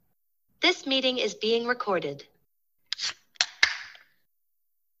This meeting is being recorded.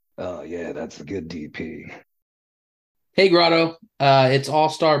 Oh, yeah, that's a good DP. Hey, Grotto. It's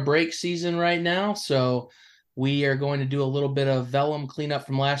All-Star break season right now, so we are going to do a little bit of Vellum cleanup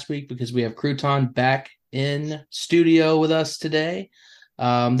from last week because we have Crouton back in studio with us today.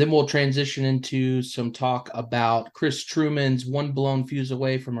 Then we'll transition into some talk about Chris Trueman's One Blown Fuse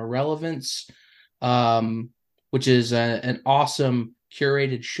Away from Irrelevance, which is an awesome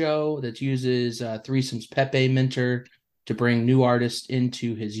curated show that uses Threesome's Pepe Minter to bring new artists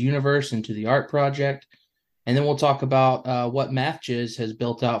into his universe, into the art project. And then we'll talk about what Mathjizz has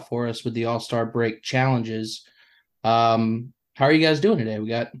built out for us with the All-Star Break challenges. How are you guys doing today? We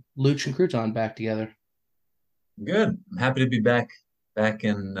got Lucha and Crouton back together. Good. I'm happy to be back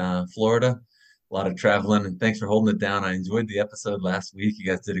in Florida. A lot of traveling, and thanks for holding it down. I enjoyed the episode last week. You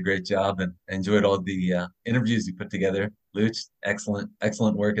guys did a great job, and I enjoyed all the interviews you put together. Luch,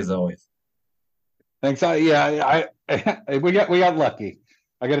 excellent work as always. Thanks. I we got lucky.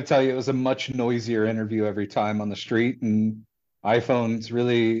 I got to tell you, it was a much noisier interview every time on the street, and iPhones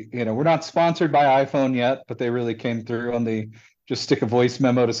really, we're not sponsored by iPhone yet, but they really came through on the just stick a voice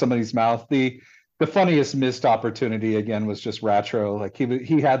memo to somebody's mouth. The funniest missed opportunity again was just Ratro. Like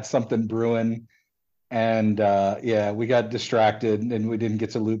he had something brewing, and we got distracted and we didn't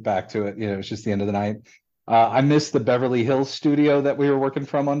get to loop back to it. It was just the end of the night. I missed the Beverly Hills studio that we were working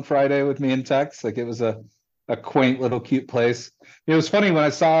from on Friday with me and Tex. Like it was a quaint little cute place. It was funny when I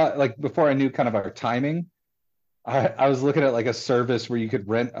saw, like, before I knew kind of our timing, I was looking at like a service where you could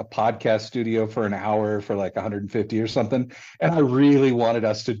rent a podcast studio for an hour for like 150 or something. And I really wanted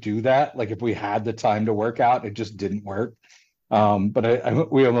us to do that. Like if we had the time to work out, it just didn't work.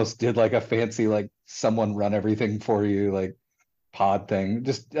 But we almost did like a fancy, like someone run everything for you, like pod thing,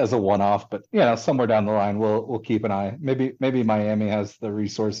 just as a one-off. But somewhere down the line, we'll keep an eye. Maybe Miami has the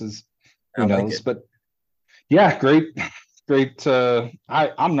resources. Who knows? But yeah, great.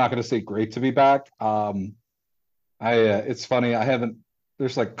 I'm not going to say great to be back. It's funny.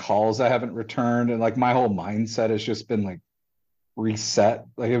 There's like calls I haven't returned, and like my whole mindset has just been like reset.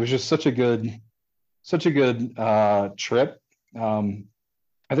 Like it was just such a good trip.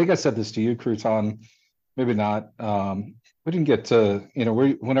 I think I said this to you, Crouton, maybe not. We didn't get to,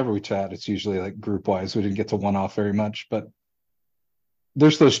 whenever we chat, it's usually like group wise. We didn't get to one off very much, but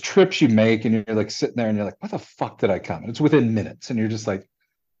there's those trips you make and you're like sitting there and you're like, what the fuck did I come? And it's within minutes and you're just like,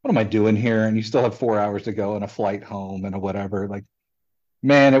 what am I doing here? And you still have 4 hours to go and a flight home and a whatever. Like,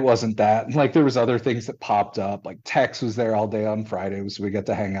 man, it wasn't that. And like there was other things that popped up. Like Tex was there all day on Friday, so we got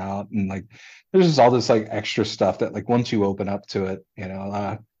to hang out. And like there's just all this like extra stuff that like once you open up to it,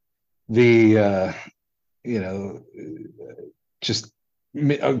 just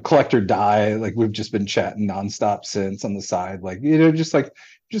a collector die, like we've just been chatting nonstop since on the side, like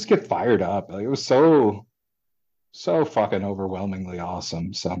just get fired up. Like it was so fucking overwhelmingly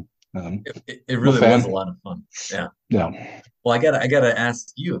awesome. So it really was a lot of fun. Yeah. Well, I gotta ask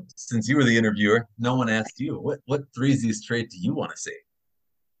you, since you were the interviewer, no one asked you, what Threezy's trait do you want to see?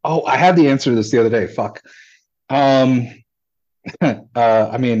 Oh, I had the answer to this the other day. Fuck. I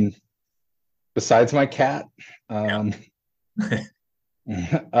mean, besides my cat, fudge.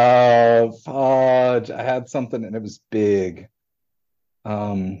 I had something and it was big.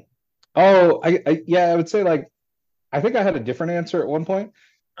 I would say like I think I had a different answer at one point,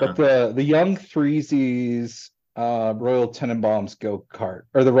 but the young Threesies Royal Tenenbaums go-kart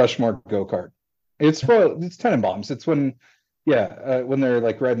or the Rushmore go-kart. It's Tenenbaums. It's when they're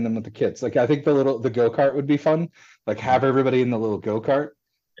like riding them with the kids. Like I think the go-kart would be fun. Like have everybody in the little go-kart.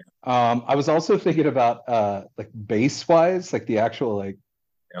 I was also thinking about like base wise, like the actual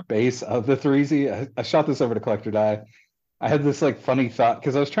base of the Threesy. I shot this over to Collector Die. I had this like funny thought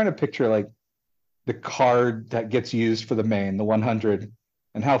because I was trying to picture like the card that gets used for the main, the 100,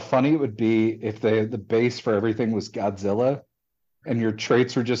 and how funny it would be if the base for everything was Godzilla and your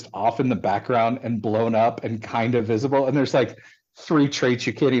traits were just off in the background and blown up and kind of visible. And there's like 3 traits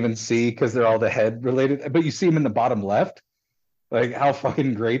you can't even see because they're all the head related, but you see them in the bottom left. Like how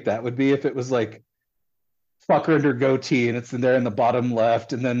fucking great that would be if it was like fucker under goatee and it's in there in the bottom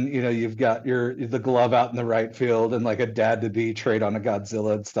left, and then you've got the glove out in the right field and like a dad to be trait on a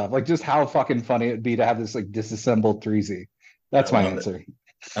Godzilla and stuff. Like just how fucking funny it'd be to have this like disassembled Threesy. That's my answer.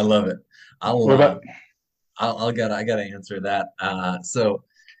 I love it. I gotta answer that. So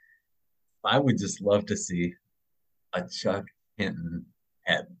I would just love to see a Chuck Hinton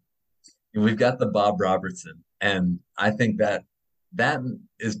head. We've got the Bob Robertson, and I think that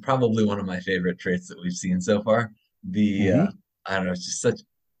is probably one of my favorite traits that we've seen so far. I don't know,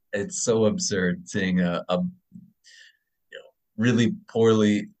 it's so absurd seeing a really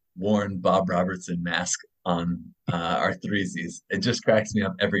poorly worn Bob Robertson mask on our threesies. It just cracks me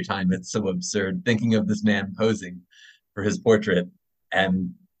up every time. It's so absurd thinking of this man posing for his portrait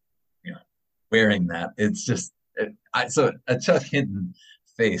and wearing that. It's just so a Chuck Hinton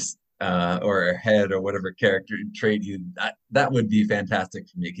face or head or whatever character trait that would be fantastic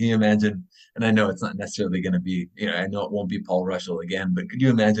for me. Can you imagine? And I know it's not necessarily going to be, I know it won't be Paul Russell again, but could you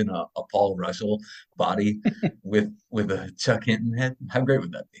imagine a Paul Russell body with a Chuck Hinton head? How great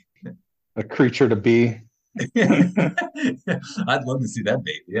would that be? A creature to be. I'd love to see that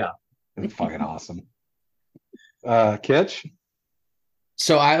baby. Yeah. It's fucking awesome. Kitch?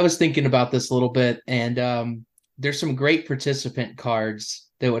 So I was thinking about this a little bit, and there's some great participant cards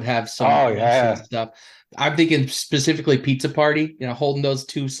that would have some stuff. I'm thinking specifically pizza party, holding those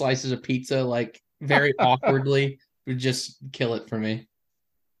 2 slices of pizza like very awkwardly would just kill it for me.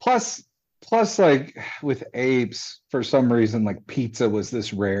 Plus like with apes, for some reason, like pizza was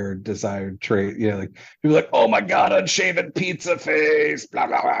this rare desired trait. Like people like, oh my God, unshaven pizza face, blah,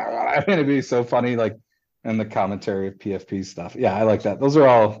 blah, blah, blah. I mean, it'd be so funny, like, and the commentary of PFP stuff. Yeah, I like that. Those are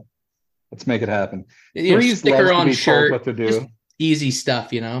all, let's make it happen. Sticker on shirt, what to do. Easy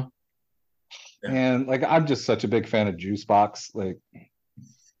stuff, And like, I'm just such a big fan of Juice Box. Like,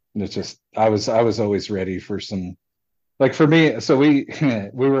 it's just, I was always ready for some, like for me. So we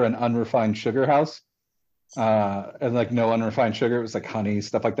were an unrefined sugar house, and like no unrefined sugar. It was like honey,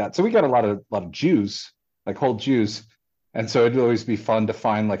 stuff like that. So we got a lot of juice, like whole juice. And so it'd always be fun to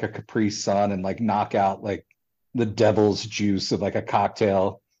find like a Capri Sun and like knock out like the devil's juice of like a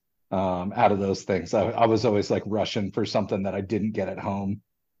cocktail out of those things. I was always like rushing for something that I didn't get at home,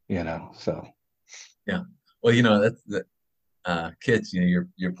 so. Yeah. Well, that's the Kitch,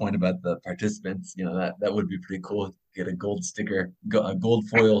 your point about the participants, that would be pretty cool. Get a gold sticker, a gold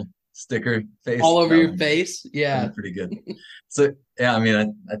foil sticker face. All over your face. Yeah. Pretty good. So, yeah, I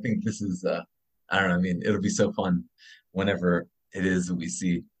mean, I think this is, I don't know. I mean, it'll be so fun whenever it is that we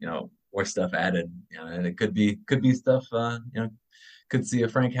see, more stuff added, and it could be stuff, could see a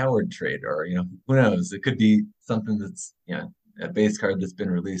Frank Howard trade, or, who knows? It could be something that's, a base card that's been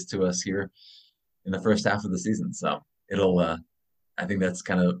released to us here in the first half of the season. So it'll, I think that's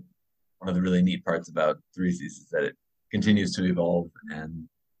kind of one of the really neat parts about Threesies is that it continues to evolve and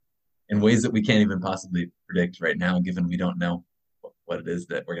in ways that we can't even possibly predict right now, given we don't know what it is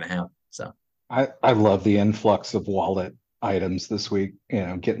that we're going to have. So I love the influx of wallet items this week,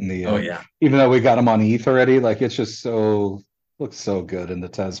 getting the, even though we got them on ETH already, like it's just looks so good in the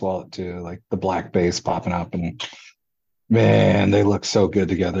Tez wallet too, like the black base popping up, and man, they look so good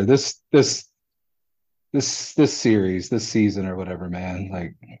together. This series, this season or whatever, man,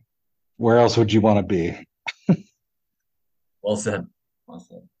 like where else would you want to be? Well said.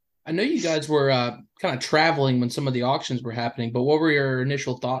 I know you guys were kind of traveling when some of the auctions were happening, but what were your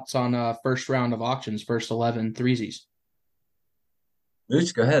initial thoughts on first round of auctions, first 11 threesies?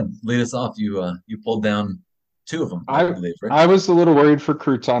 Luch, go ahead, lead us off. You pulled down 2 of them, I believe, right? I was a little worried for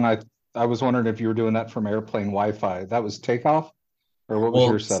Crouton. I was wondering if you were doing that from airplane Wi-Fi. That was takeoff, or what was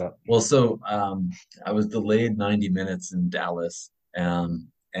your setup? Well, so I was delayed 90 minutes in Dallas,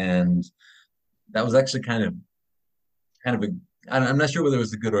 and that was actually kind of a, I'm not sure whether it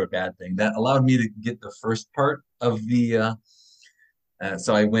was a good or a bad thing. That allowed me to get the first part of the.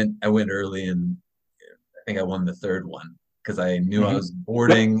 So I went early, and I think I won the third one because I knew I was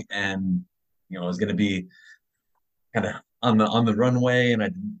boarding, and I was going to be kind of on the runway, and I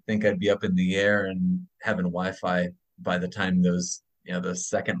didn't think I'd be up in the air and having Wi-Fi by the time those the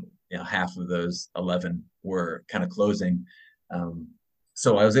second half of those 11 were kind of closing.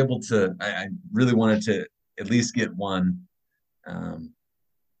 So I was able to. I really wanted to at least get one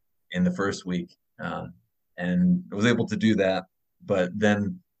in the first week, and I was able to do that. But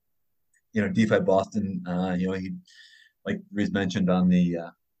then, DeFi Boston, he, like Reese mentioned on the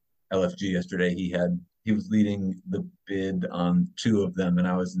LFG yesterday, he was leading the bid on 2 of them, and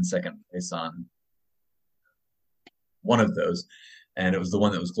I was in second place on one of those, and it was the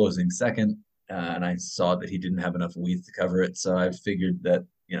one that was closing second, and I saw that he didn't have enough WETH to cover it, so I figured that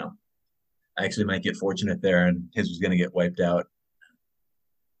I actually might get fortunate there, and his was going to get wiped out.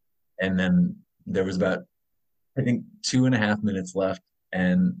 And then there was about, I think, 2.5 minutes left,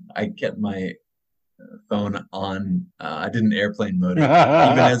 and I kept my phone on. I didn't airplane mode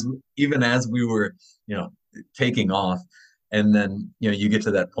it, even as we were, taking off. And then, you get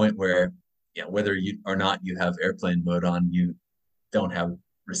to that point where, whether you or not you have airplane mode on, you don't have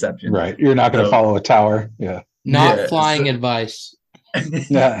reception. Right. You're not going to follow a tower. Yeah. Not flying advice.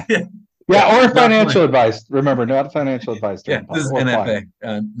 Yeah. Yeah, or financial advice. Remember, not financial advice. Yeah, this is NFA,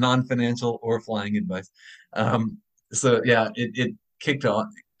 non-financial or flying advice. So yeah, it kicked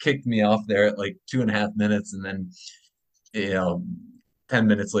kicked me off there at like 2.5 minutes, and then 10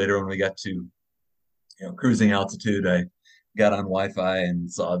 minutes later when we got to cruising altitude, I got on Wi-Fi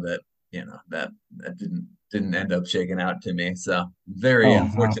and saw that that didn't end up shaking out to me. So very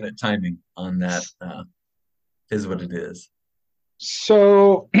unfortunate timing on that. Is what it is.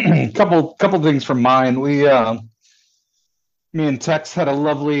 So couple things from mine. Me and Tex had a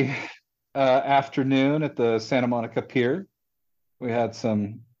lovely afternoon at the Santa Monica Pier. We had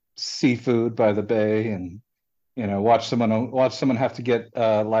some seafood by the bay, and watch someone have to get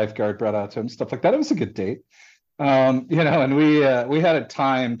a lifeguard brought out to him, stuff like that. It was a good date. And we had a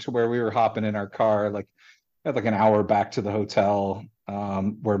time to where we were hopping in our car, had an hour back to the hotel,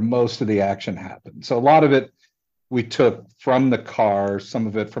 where most of the action happened. So a lot of it we took from the car, some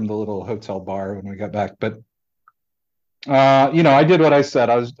of it from the little hotel bar when we got back. But I did what I said.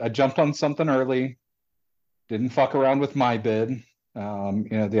 I jumped on something early, didn't fuck around with my bid.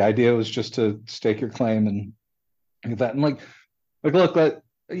 The idea was just to stake your claim and that. And look,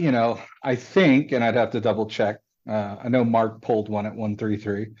 I think, and I'd have to double check. I know Mark pulled one at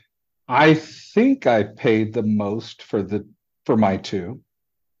 133. I think I paid the most for my two,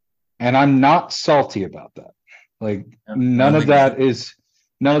 and I'm not salty about that. None of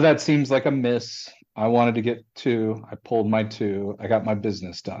that seems like a miss. I wanted to get two. I pulled my two. I got my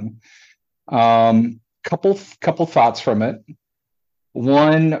business done. Couple thoughts from it.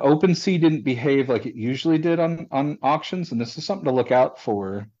 One, OpenSea didn't behave like it usually did on auctions, and this is something to look out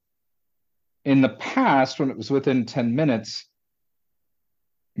for. In the past, when it was within 10 minutes,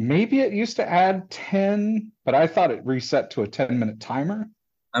 maybe it used to add 10, but I thought it reset to a 10-minute timer.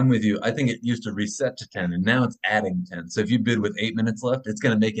 I'm with you. I think it used to reset to 10, and now it's adding 10. So if you bid with 8 minutes left, it's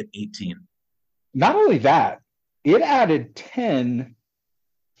going to make it 18. Not only that, it added 10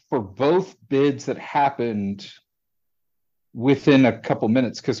 for both bids that happened within a couple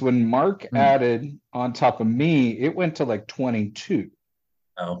minutes. Because when Mark added on top of me, it went to 22.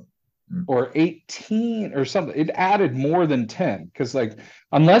 Oh. Or 18 or something. It added more than 10. Because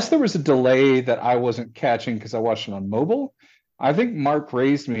unless there was a delay that I wasn't catching because I watched it on mobile, I think Mark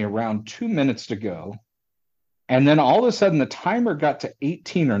raised me around 2 minutes to go. And then all of a sudden the timer got to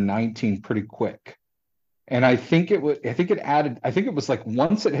 18 or 19 pretty quick. And I think it was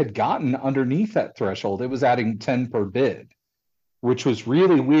once it had gotten underneath that threshold, it was adding 10 per bid, which was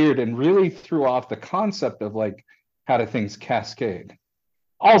really weird and really threw off the concept of how do things cascade.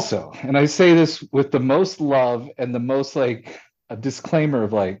 Also, and I say this with the most love and the most a disclaimer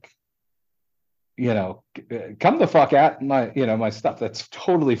of come the fuck at my stuff. That's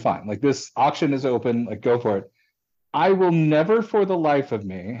totally fine. This auction is open, go for it. I will never for the life of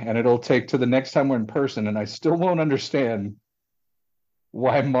me, and it'll take to the next time we're in person, and I still won't understand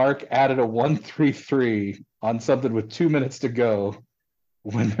why Mark added a 133 on something with 2 minutes to go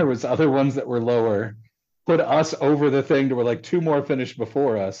when there was other ones that were lower, put us over the thing to where two more finished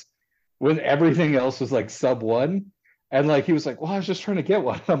before us when everything else was sub one. And he was well, I was just trying to get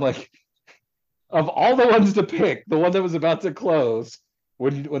one. I'm of all the ones to pick, the one that was about to close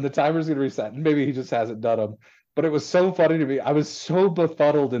when the timer's going to reset, and maybe he just hasn't done them. But it was so funny to me. I was so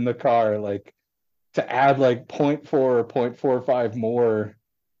befuddled in the car, to add 0.4 or 0.45 more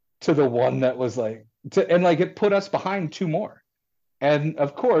to the one that was it put us behind two more. And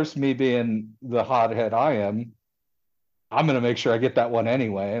of course, me being the hothead I am, I'm going to make sure I get that one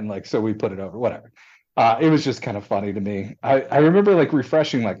anyway. And so we put it over, whatever. It was just kind of funny to me. I remember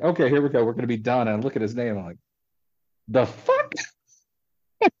refreshing, okay, here we go. We're going to be done. And I look at his name. I'm the fuck?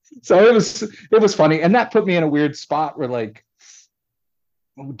 So it was funny. And that put me in a weird spot where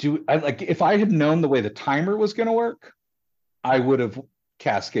if I had known the way the timer was going to work, I would have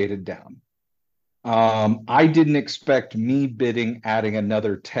cascaded down. I didn't expect me bidding, adding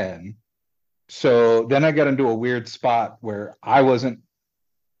another 10. So then I got into a weird spot where none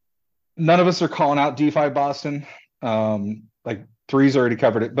of us are calling out DeFi Boston. Three's already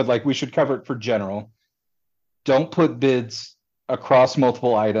covered it, but we should cover it for general. Don't put bids across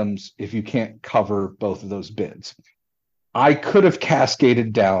multiple items if you can't cover both of those bids. I could have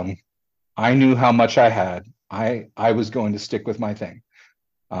cascaded down. I knew how much I had. I was going to stick with my thing.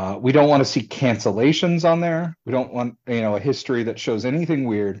 We don't want to see cancellations on there. We don't want a history that shows anything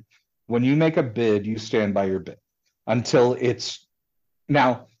weird. When you make a bid, you stand by your bid until it's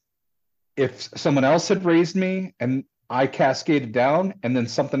now. If someone else had raised me and I cascaded down and then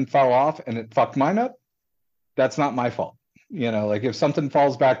something fell off and it fucked mine up, that's not my fault. If something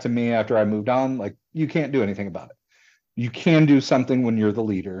falls back to me after I moved on, you can't do anything about it. You can do something when you're the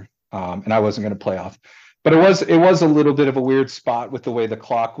leader. And I wasn't going to play off, but it was a little bit of a weird spot with the way the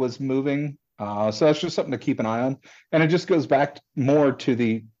clock was moving. So that's just something to keep an eye on. And it just goes back more to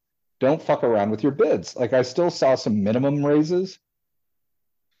the don't fuck around with your bids. Like I still saw some minimum raises.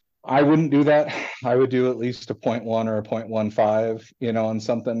 I wouldn't do that. I would do at least a 0.1 or a 0.15, on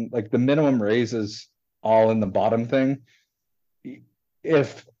something like the minimum raises all in the bottom thing.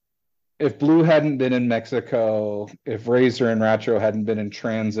 If Blue hadn't been in Mexico, if Razor and Ratcho hadn't been in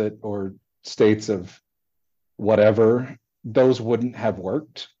transit or states of whatever, those wouldn't have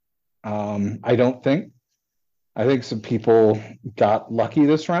worked. I don't think. I think some people got lucky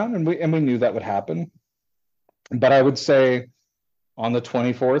this round, and we knew that would happen. But I would say on the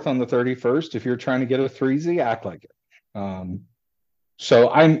 24th, on the 31st, if you're trying to get a 3Z, act like it. So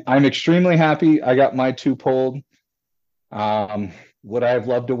I'm extremely happy. I got my 2 pulled. Would I have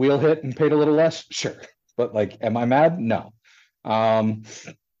loved a wheel hit and paid a little less? Sure. But like, am I mad? No.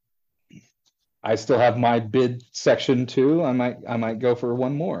 I still have my bid section too. I might go for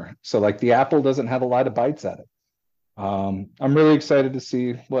one more. So like the apple doesn't have a lot of bites at it. I'm really excited to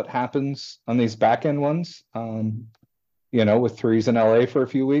see what happens on these back end ones. With 3s in LA for a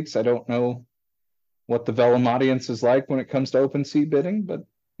few weeks. I don't know what the Vellum audience is like when it comes to open sea bidding, but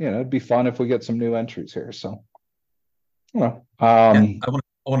it'd be fun if we get some new entries here. So I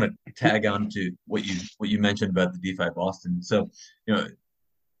want to tag on to what you mentioned about the DeFi Boston. So,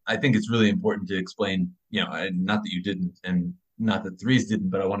 I think it's really important to explain, not that you didn't and not that 3s didn't,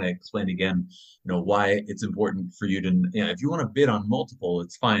 but I want to explain again, why it's important for you to, if you want to bid on multiple,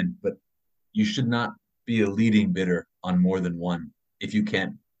 it's fine, but you should not be a leading bidder on more than one if you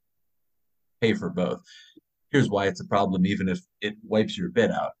can't pay for both. Here's why it's a problem, even if it wipes your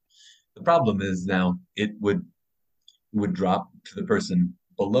bid out. The problem is now it would drop to the person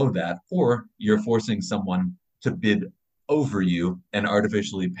below that, or you're forcing someone to bid over you and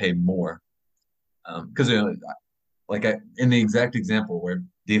artificially pay more. Because in the exact example where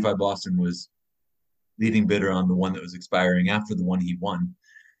DeFi Boston was leading bidder on the one that was expiring after the one he won,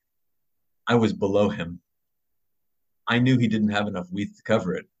 I was below him. I knew he didn't have enough WETH to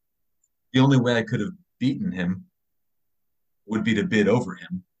cover it. The only way I could have beaten him would be to bid over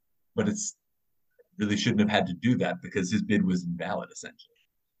him, but it's really shouldn't have had to do that because his bid was invalid essentially.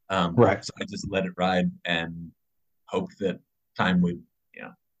 Right. So I just let it ride and hoped that time would,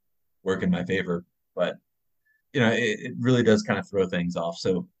 work in my favor. But it really does kind of throw things off.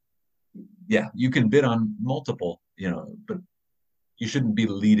 So yeah, you can bid on multiple, but you shouldn't be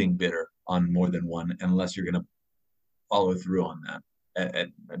leading bidder on more than one unless you're going to follow through on that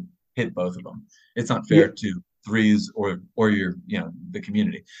and hit both of them. It's not fair to 3s or your, the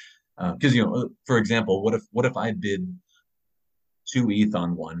community. Because for example, what if I bid 2 ETH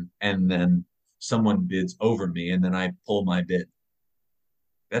on one and then someone bids over me and then I pull my bid?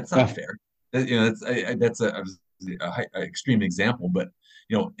 That's not fair. That's a extreme example, but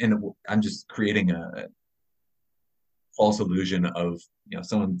and I'm just creating a false illusion of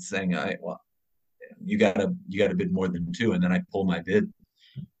someone saying, you gotta bid more than 2, and then I pull my bid,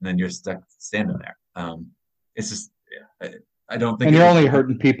 and then you're stuck standing there. It's just I don't think. And you're only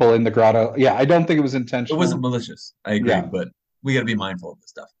hurting people in the grotto. Yeah, I don't think it was intentional. It wasn't malicious. I agree, but we got to be mindful of this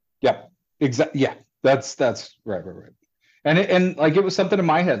stuff. Yeah, exactly. Yeah, that's right. And like it was something in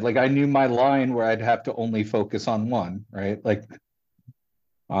my head. Like I knew my line where I'd have to only focus on one. Right. Like,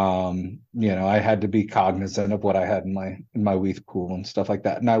 I had to be cognizant of what I had in my WETH pool and stuff like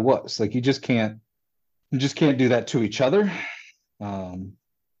that. And I was like, you just can't do that to each other. And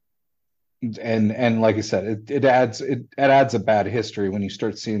like I said, it adds a bad history when you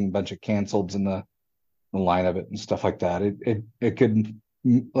start seeing a bunch of canceleds in the line of it and stuff like that. It could,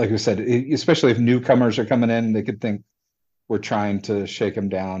 like I said, especially if newcomers are coming in, they could think we're trying to shake them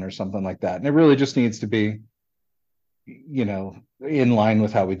down or something like that. And it really just needs to be, in line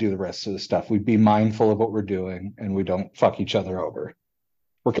with how we do the rest of the stuff. We be mindful of what we're doing and we don't fuck each other over.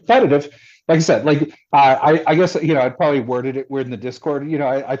 We're competitive. Like I said, I guess, I'd probably worded it weird in the Discord.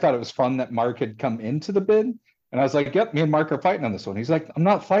 I thought it was fun that Mark had come into the bid. And I was like, yep, me and Mark are fighting on this one. He's like, I'm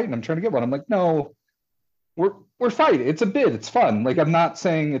not fighting. I'm trying to get one. I'm like, no, we're fighting. It's a bid. It's fun. Like, I'm not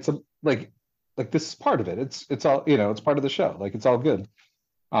saying it's like this is part of it. It's all, it's part of the show. Like, it's all good.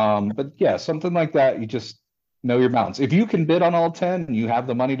 But yeah, something like that, you just know your bounds. If you can bid on all 10 and you have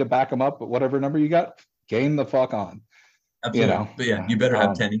the money to back them up at whatever number you got, game the fuck on. Absolutely. But yeah, you better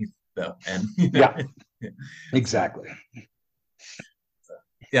have 10 ETH though. And yeah, exactly.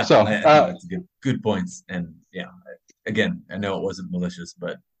 Yeah. So I think it's good points. And yeah, again, I know it wasn't malicious,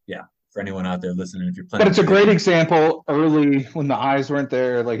 but yeah, for anyone out there listening, if you're planning. But it's a great example early when the eyes weren't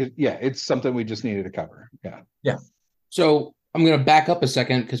there. Like, yeah, it's something we just needed to cover. Yeah. Yeah. So I'm going to back up a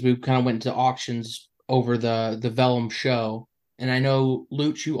second because we kind of went into auctions over the Vellum show. And I know,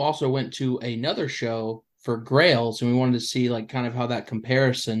 Luch, you also went to another show for Grails, and we wanted to see like kind of how that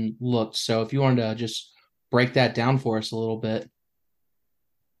comparison looked. So if you wanted to just break that down for us a little bit.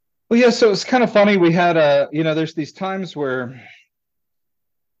 Well, yeah, so it's kind of funny. We had there's these times where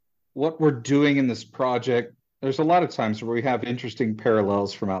what we're doing in this project, there's a lot of times where we have interesting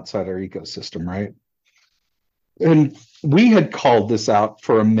parallels from outside our ecosystem, right? And we had called this out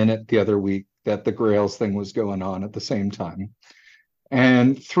for a minute the other week that the Grails thing was going on at the same time.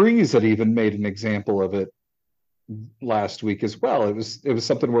 And Threes had even made an example of it last week as well. It was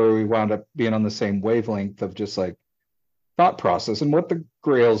something where we wound up being on the same wavelength of just like thought process. And what the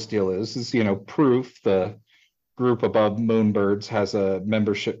Grails deal is Proof, the group above Moonbirds, has a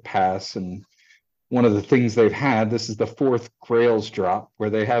membership pass, and one of the things they've had, this is the fourth Grails drop, where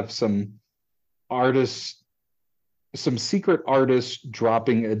they have some secret artists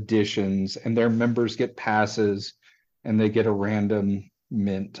dropping editions, and their members get passes, and they get a random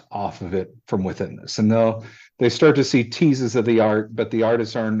mint off of it from within this. And they start to see teases of the art, but the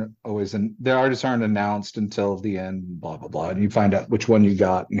artists aren't announced until the end, blah blah blah, and you find out which one you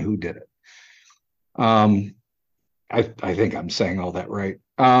got and who did it. I think I'm saying all that right.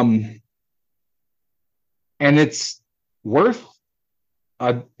 And it's worth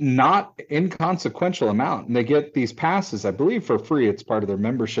a not inconsequential amount, and they get these passes, I believe, for free. It's part of their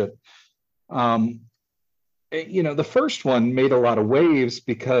membership. The first one made a lot of waves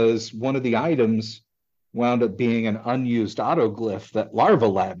because one of the items wound up being an unused autoglyph that Larva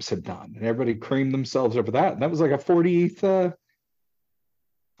Labs had done, and everybody creamed themselves over that. And that was like a 40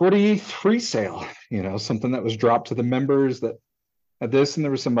 ETH free sale, something that was dropped to the members that had this, and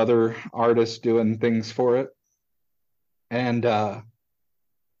there were some other artists doing things for it. And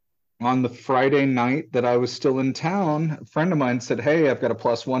on the Friday night that I was still in town, a friend of mine said, "Hey, I've got a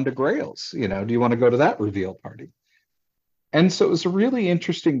 +1 to Grails. Do you want to go to that reveal party?" And so it was a really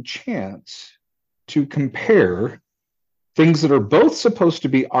interesting chance to compare things that are both supposed to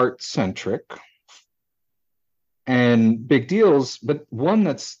be art-centric and big deals, but one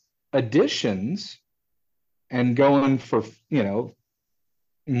that's additions and going for,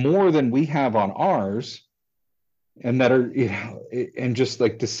 more than we have on ours, and that are, and just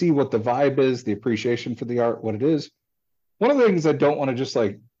like to see what the vibe is, the appreciation for the art, what it is. One of the things I don't want to just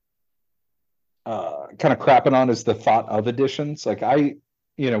like kind of crapping on is the thought of editions. Like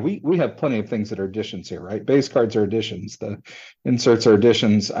we have plenty of things that are editions here, right? Base cards are editions, the inserts are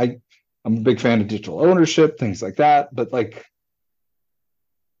editions. I'm a big fan of digital ownership, things like that. But like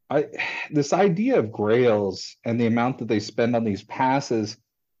this idea of Grails and the amount that they spend on these passes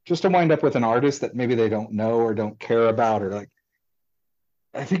just to wind up with an artist that maybe they don't know or don't care about, or like,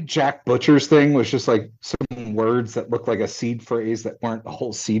 I think Jack Butcher's thing was just like some words that looked like a seed phrase that weren't a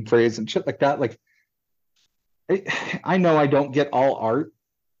whole seed phrase and shit like that. Like, I know I don't get all art,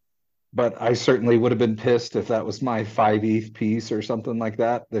 but I certainly would have been pissed if that was my 5 ETH piece or something like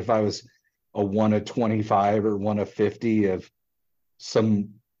that. If I was a 1 of 25 or 1 of 50 of some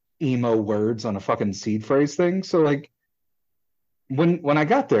emo words on a fucking seed phrase thing. So like, when I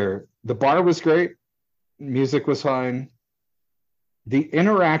got there, the bar was great, music was fine. The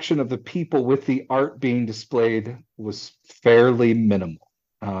interaction of the people with the art being displayed was fairly minimal.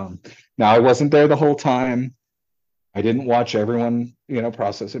 Now, I wasn't there the whole time. I didn't watch everyone,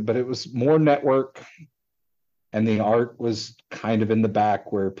 process it, but it was more network, and the art was kind of in the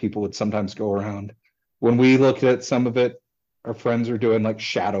back where people would sometimes go around. When we looked at some of it, our friends were doing like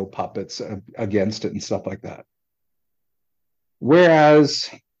shadow puppets against it and stuff like that. Whereas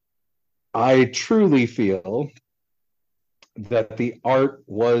I truly feel that the art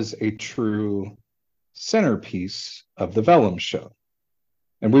was a true centerpiece of the Vellum Show.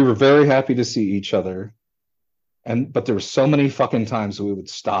 And we were very happy to see each other. But there were so many fucking times we would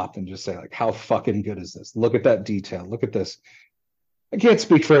stop and just say, like, how fucking good is this? Look at that detail. Look at this. I can't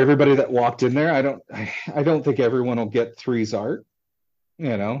speak for everybody that walked in there. I don't think everyone will get Three's art,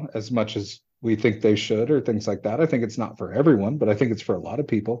 as much as we think they should, or things like that. I think it's not for everyone, but I think it's for a lot of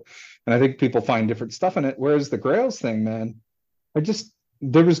people. And I think people find different stuff in it. Whereas the Grails thing, man,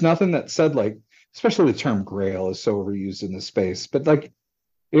 there was nothing that said, like, especially the term Grail is so overused in this space, but like,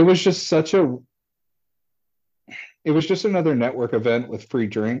 it was just another network event with free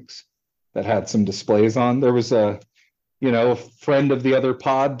drinks that had some displays on. There was a friend of the other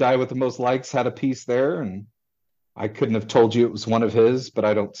pod, Die with the Most Likes, had a piece there, and I couldn't have told you it was one of his, but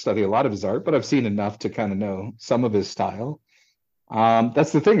I don't study a lot of his art, but I've seen enough to kind of know some of his style.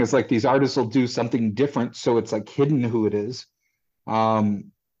 That's the thing, is like these artists will do something different, so it's like hidden who it is.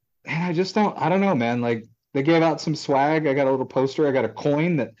 And I don't know, man. Like, they gave out some swag. I got a little poster. I got a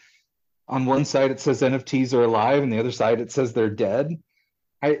coin that on one side it says NFTs are alive, and the other side it says they're dead.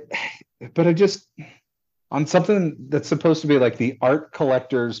 on something that's supposed to be like the art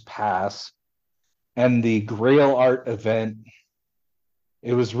collector's pass and the Grail art event.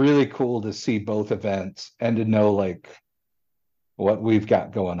 It was really cool to see both events and to know like what we've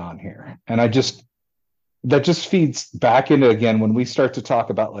got going on here. And that just feeds back into, again, when we start to talk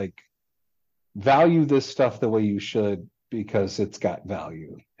about like value this stuff the way you should, because it's got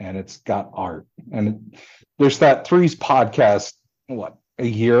value and it's got art. And there's that Threes podcast, what, a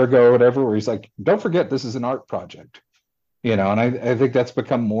year ago or whatever, where he's like, don't forget this is an art project, and I think that's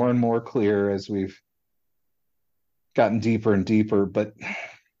become more and more clear as we've gotten deeper and deeper. But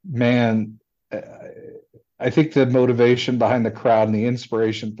man, I think the motivation behind the crowd and the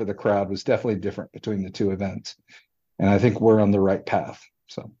inspiration for the crowd was definitely different between the two events. And I think we're on the right path.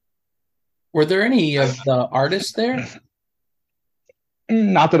 So, were there any of the artists there?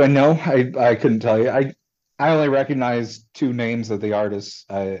 Not that I know. I couldn't tell you. I only recognize two names of the artists.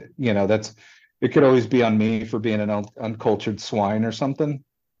 That's, it could always be on me for being an uncultured swine or something.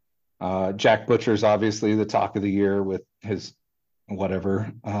 Jack Butcher's obviously the talk of the year with his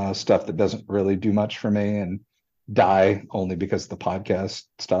whatever stuff that doesn't really do much for me, and Die only because of the podcast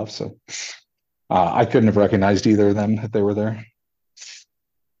stuff. So I couldn't have recognized either of them if they were there.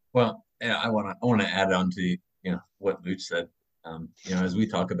 Well, yeah, I want to add on to what Luch said. As we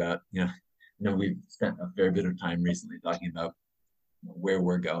talk about, we've spent a fair bit of time recently talking about where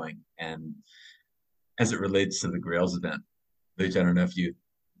we're going, and as it relates to the Grails event. Luch, I don't know if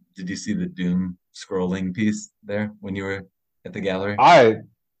did you see the Doom scrolling piece there when you were at the gallery? I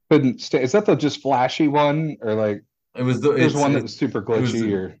couldn't stay. Is that the just flashy one, or like it was there's one that was super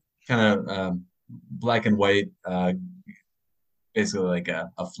glitchy or kind of black and white, basically like a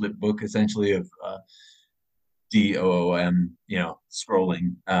flip book essentially of DOOM,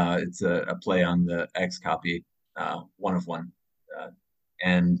 scrolling. It's a play on the X copy, one of one.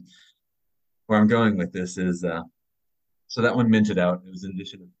 And where I'm going with this is, so that one minted out. It was an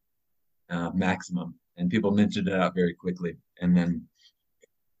edition of Maximum, and people minted it out very quickly. And then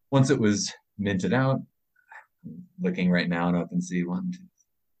once it was minted out, looking right now and I can see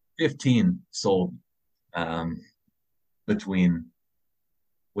 15 sold between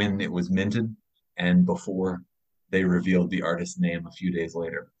when it was minted and before they revealed the artist's name a few days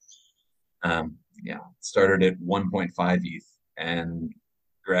later. Started at 1.5 ETH and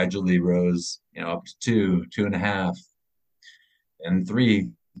gradually rose, up to 2.5 and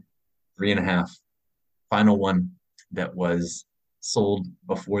 3.5. Final one that was sold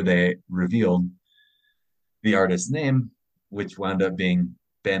before they revealed the artist's name, which wound up being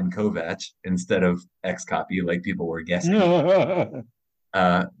Ben Kovac instead of X copy, like people were guessing. It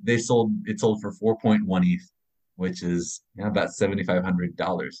sold for 4.1 ETH, which is about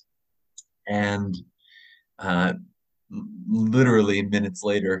 $7,500. And literally minutes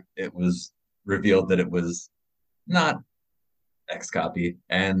later, it was revealed that it was not X copy.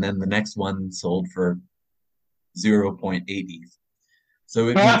 And then the next one sold for 0.8 ETH. So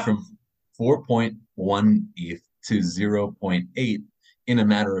it went from 4.1 ETH to 0.8 in a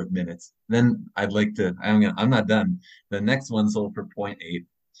matter of minutes. Then I'm not done. The next one sold for 0.8,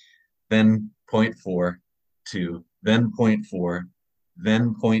 then 0.42, then 0.4,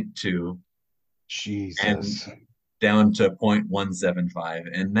 then 0.2. Jesus. And down to 0.175.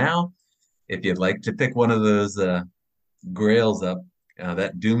 And now, if you'd like to pick one of those grails up,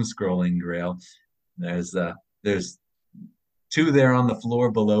 that doom scrolling grail, there's two there on the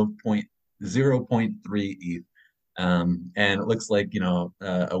floor below 0.3 ETH. And it looks like,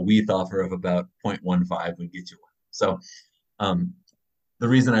 a WETH offer of about 0.15 would get you one. So the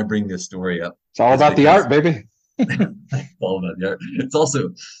reason I bring this story up. It's all about the art, baby. It's all about the art. It's also,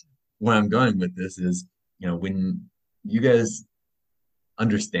 where I'm going with this is, when you guys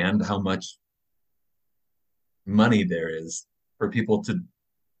understand how much money there is for people to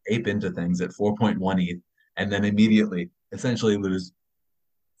ape into things at 4.1 ETH and then immediately essentially lose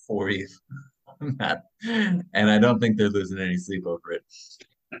 4 ETH on that. And I don't think they're losing any sleep over it.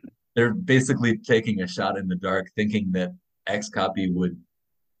 They're basically taking a shot in the dark, thinking that X copy would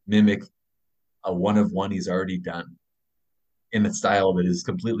mimic a one of one he's already done in a style that is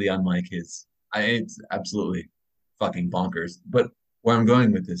completely unlike his. It's absolutely fucking bonkers. But where I'm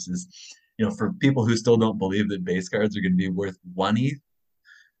going with this is, for people who still don't believe that base cards are going to be worth 1 ETH,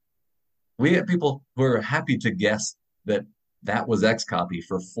 we have people who are happy to guess that was X copy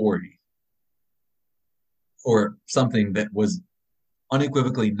for 40 or something that was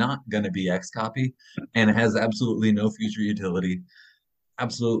unequivocally not going to be X copy and has absolutely no future utility,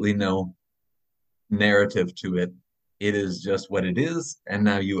 absolutely no narrative to it. It is just what it is, and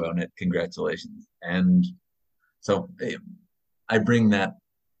now you own it. Congratulations. And so I bring that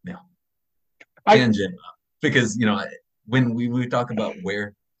tangent up because when we talk about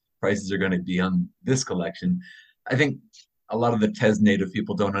where prices are going to be on this collection, I think a lot of the Tez native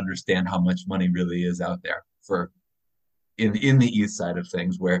people don't understand how much money really is out there for in the East side of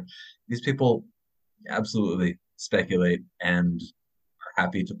things, where these people absolutely speculate and are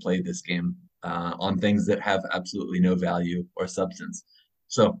happy to play this game on things that have absolutely no value or substance.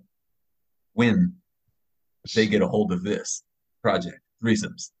 So when they get a hold of this project,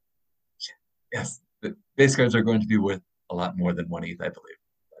 threesomes, yes, the base cards are going to be worth a lot more than 1 ETH, I believe.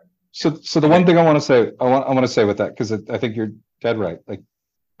 So the one thing I want to say with that, because I think you're dead right. Like,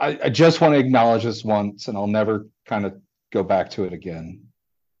 I just want to acknowledge this once, and I'll never kind of go back to it again.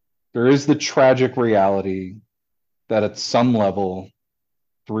 There is the tragic reality that at some level,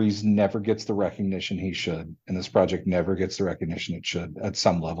 Threes never gets the recognition he should, and this project never gets the recognition it should at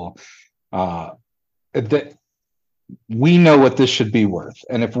some level. That we know what this should be worth,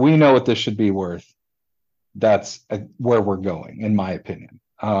 and if we know what this should be worth, that's where we're going, in my opinion.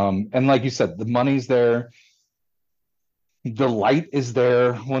 And like you said, the money's there, the light is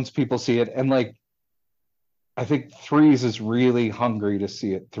there once people see it, and like, I think Threes is really hungry to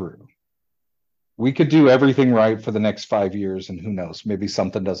see it through. We could do everything right for the next 5 years, and who knows, maybe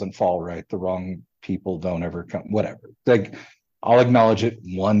something doesn't fall right, the wrong people don't ever come, whatever. Like, I'll acknowledge it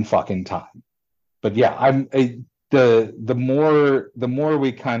one fucking time. But yeah, the more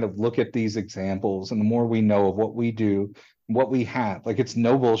we kind of look at these examples, and the more we know of what we do, what we have, like, it's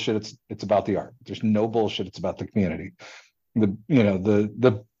no bullshit. It's about the art. There's no bullshit. It's about the community.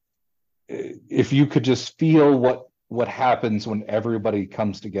 If you could just feel what happens when everybody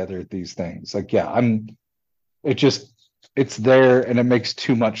comes together at these things, like, yeah, it's there, and it makes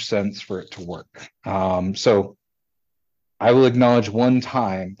too much sense for it to work. So I will acknowledge one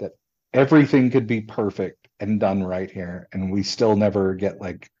time that everything could be perfect and done right here, and we still never get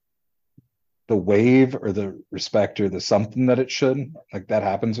like the wave or the respect or the something that it should. Like, that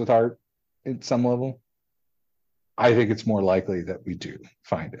happens with art at some level. I think it's more likely that we do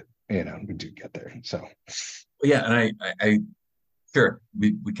find it. We do get there. So yeah, and I sure,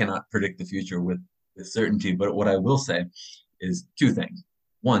 we cannot predict the future with certainty, but what I will say is two things.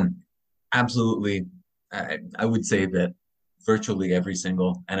 One, absolutely, I would say that virtually every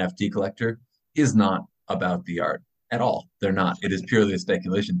single NFT collector is not about the art at all. They're not. It is purely a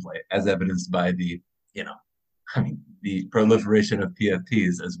speculation play, as evidenced by the proliferation of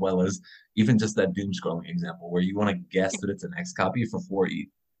PFPs, as well as even just that doom scrolling example, where you want to guess that it's an X copy for 4 ETH,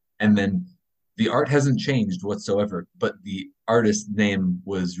 and then the art hasn't changed whatsoever, but the artist's name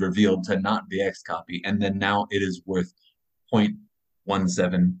was revealed to not be X copy, and then now it is worth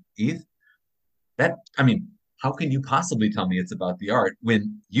 0.17 ETH. How can you possibly tell me it's about the art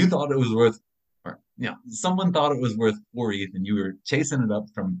when you thought it was worth, or someone thought it was worth 4 ETH, and you were chasing it up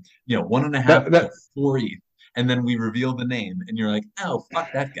from 1.5 to 4 ETH, and then we reveal the name, and you're like, oh,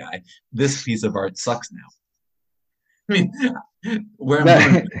 fuck that guy. This piece of art sucks now. Where I'm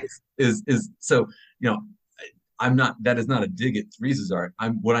going with this is so, I'm not, that is not a dig at Threes' art.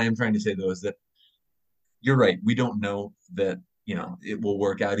 What I am trying to say, though, is that you're right. We don't know that, it will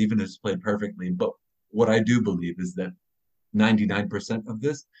work out even if it's played perfectly. But what I do believe is that 99% of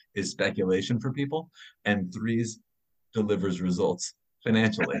this is speculation for people, and Threes delivers results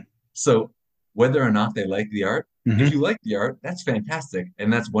financially. So whether or not they like the art, if you like the art, that's fantastic,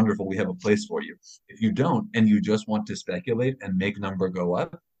 and that's wonderful. We have a place for you. If you don't, and you just want to speculate and make number go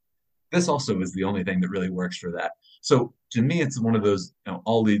up, this also is the only thing that really works for that. So to me, it's one of those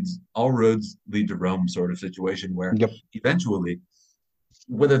all roads lead to Rome sort of situation, where eventually,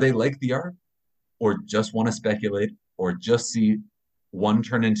 whether they like the art or just want to speculate or just see one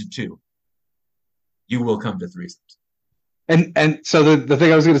turn into two, you will come to threesomes. And so the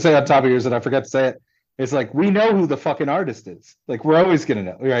thing I was going to say on top of yours, and I forgot to say it, is like, we know who the fucking artist is. Like, we're always going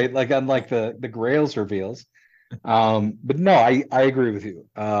to know, right? Like, unlike the Grails reveals. But no, I agree with you.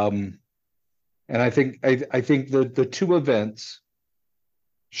 And I think the two events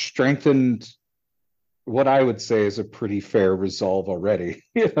strengthened what I would say is a pretty fair resolve already.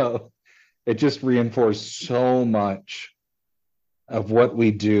 It just reinforced so much of what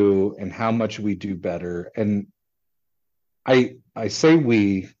we do and how much we do better. And I say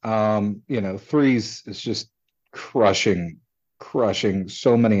we, Threes is just crushing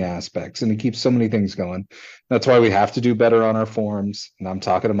so many aspects, and he keeps so many things going. That's why we have to do better on our forums, and I'm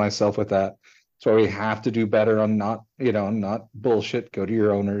talking to myself with that. That's why we have to do better on not bullshit. Go to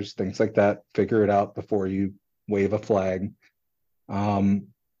your owners, things like that. Figure it out before you wave a flag.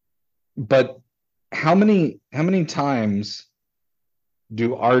 But how many times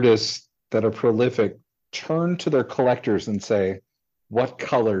do artists that are prolific turn to their collectors and say, what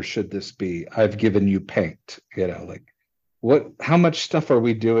color should this be? I've given you paint, like how much stuff are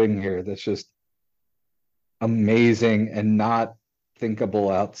we doing here that's just amazing and not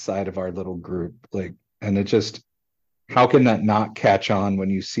thinkable outside of our little group? And it just, how can that not catch on when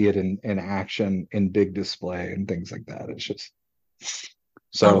you see it in action, in big display and things like that? It's just,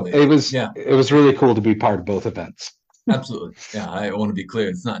 so Totally. it was really cool to be part of both events. Absolutely. Yeah, I want to be clear.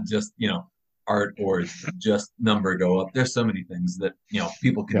 It's not just, art or just number go up. There's so many things that,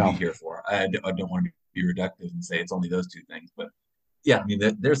 people can be here for. I don't want to be reductive and say it's only those two things, but yeah, I mean,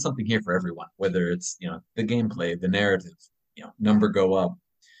 there's something here for everyone, whether it's, the gameplay, the narrative, number go up,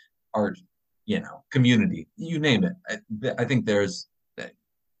 art, community, you name it. I think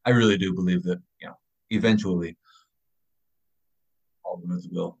I really do believe that, eventually all of us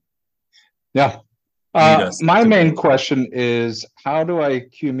will. Yeah. My main question is, how do I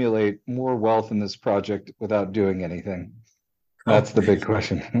accumulate more wealth in this project without doing anything? That's the big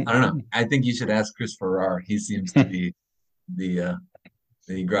question. I don't know. I think you should ask Chris Farrar. He seems to be the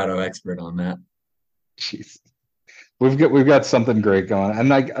Grotto expert on that. Jeez, we've got something great going,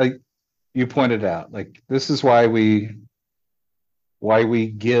 and you pointed out, this is why we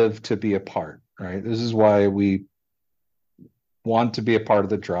give to be a part, right? This is why we want to be a part of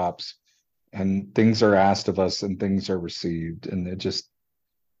the drops. And things are asked of us and things are received, and it just,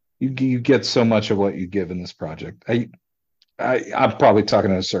 you get so much of what you give in this project. I'm probably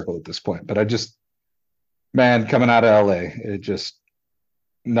talking in a circle at this point, but coming out of LA, it just,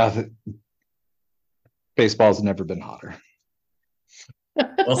 nothing, baseball's never been hotter.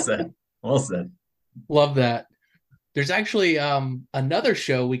 Well said. Love that. There's actually another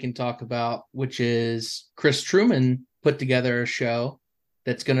show we can talk about, which is Chris Trueman put together a show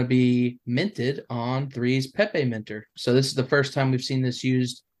that's going to be minted on Three's Pepe Minter. So this is the first time we've seen this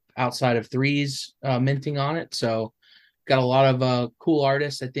used outside of Three's minting on it. So got a lot of cool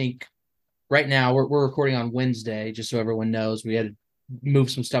artists. I think right now we're recording on Wednesday, just so everyone knows. We had to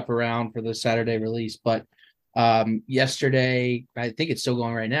move some stuff around for the Saturday release, but yesterday, I think it's still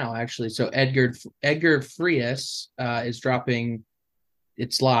going right now, actually. So Edgar Frias is dropping.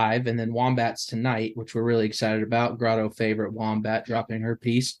 It's live, and then Wombat's tonight, which we're really excited about. Grotto favorite Wombat dropping her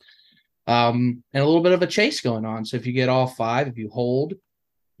piece. And a little bit of a chase going on. So if you get all 5, if you hold,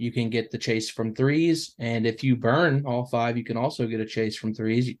 you can get the chase from Threes. And if you burn all 5, you can also get a chase from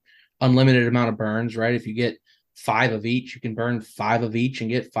Threes. Unlimited amount of burns, right? If you get 5 of each, you can burn 5 of each and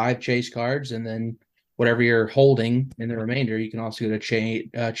get 5 chase cards. And then whatever you're holding in the remainder, you can also get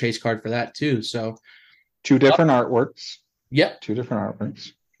a chase card for that too. So 2 different artworks. Yep. 2 different artworks.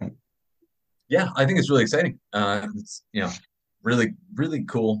 Yeah, I think it's really exciting. It's really, really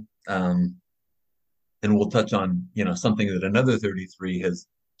cool. And we'll touch on something that another 33 has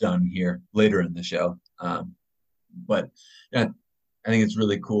done here later in the show. But yeah, I think it's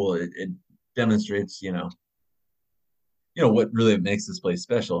really cool. It demonstrates what really makes this place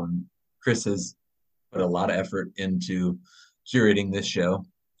special. And Chris has put a lot of effort into curating this show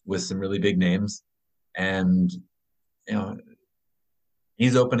with some really big names, and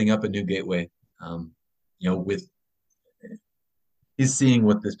he's opening up a new gateway. He's seeing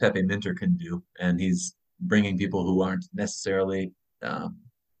what this Pepe Minter can do, and he's bringing people who aren't necessarily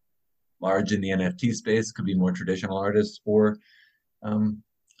large in the NFT space, could be more traditional artists, or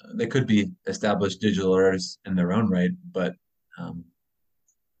they could be established digital artists in their own right, but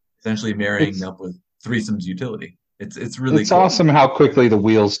essentially marrying up with Threesome's utility. It's really cool. Awesome how quickly the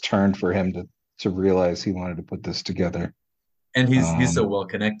wheels turned for him to realize he wanted to put this together. And he's so well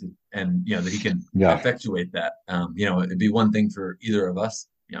connected, and that he can effectuate that. It'd be one thing for either of us,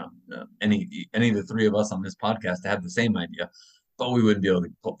 any of the 3 of us on this podcast to have the same idea, but we wouldn't be able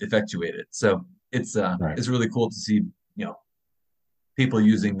to effectuate it. So it's really cool to see people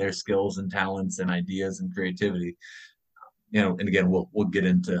using their skills and talents and ideas and creativity. And again, we'll get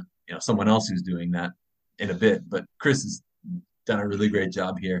into someone else who's doing that in a bit, but Chris has done a really great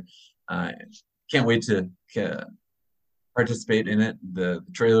job here. Can't wait to participate in it. The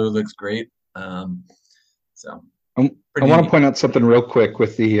trailer looks great. So I want to point out something real quick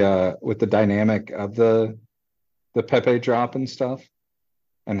with the dynamic of the Pepe drop and stuff,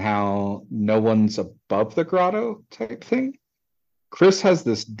 and how no one's above the Grotto type thing. Chris has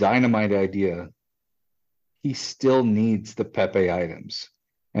this dynamite idea. He still needs the Pepe items,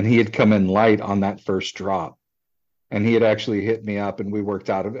 and he had come in light on that first drop, and he had actually hit me up, and we worked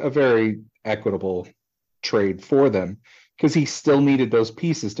out a very equitable trade for them, because he still needed those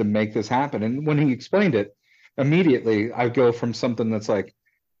pieces to make this happen. And when he explained it, immediately I go from something that's like,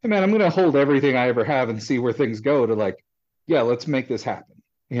 hey man, I'm going to hold everything I ever have and see where things go, to like, yeah, let's make this happen.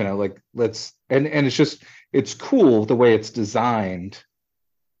 like and it's cool the way it's designed,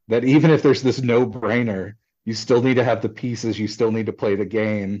 that even if there's this no-brainer, you still need to have the pieces, you still need to play the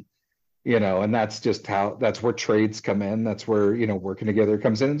game, and that's where trades come in. That's where, working together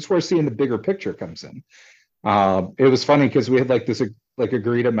comes in. It's where seeing the bigger picture comes in. It was funny because we had like this like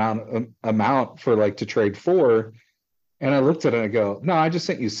agreed amount for like to trade 4. And I looked at it and I go, no, I just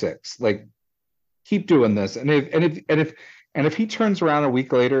sent you 6. Like, keep doing this. And if he turns around a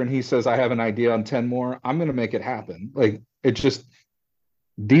week later and he says, I have an idea on 10 more, I'm going to make it happen. Like,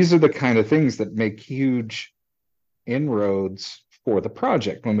 these are the kind of things that make huge inroads for the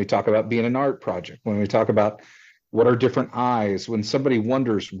project. When we talk about being an art project, when we talk about what are different eyes, when somebody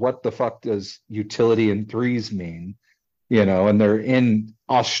wonders what the fuck does utility in threes mean, and they're in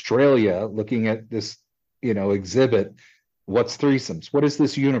Australia looking at this, exhibit. What's threesomes? What is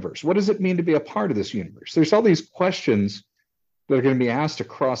this universe? What does it mean to be a part of this universe? There's all these questions that are going to be asked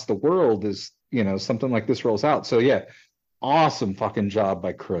across the world as, something like this rolls out. So yeah, awesome fucking job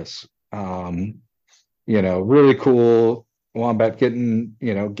by Chris. Really cool. Wombat getting,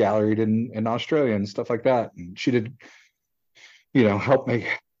 galleried in Australia and stuff like that. And she did, help make,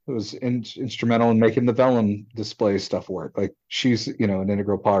 it was instrumental in making the Vellum display stuff work. Like, she's, an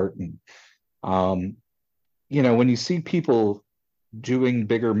integral part. And, when you see people doing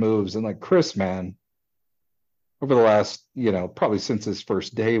bigger moves, and like Chris, man, over the last, probably since his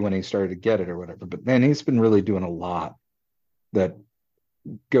first day when he started to get it or whatever, but man, he's been really doing a lot that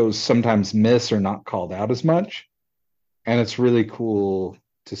goes sometimes miss or not called out as much. And it's really cool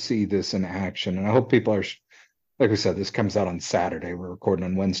to see this in action. And I hope people are, like we said, this comes out on Saturday. We're recording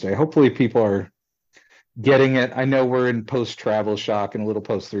on Wednesday. Hopefully people are getting it. I know we're in post-travel shock and a little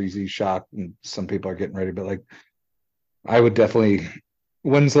post-3Z shock, and some people are getting ready, but like, I would definitely,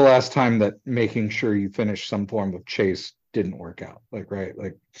 when's the last time that making sure you finish some form of chase didn't work out? Like, right?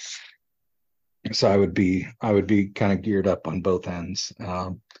 Like, so I would be kind of geared up on both ends.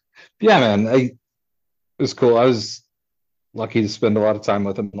 Yeah, man, it was cool. I was lucky to spend a lot of time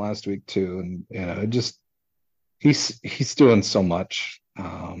with him last week too, and he's doing so much.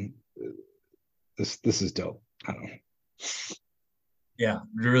 This is dope. I don't know. Yeah,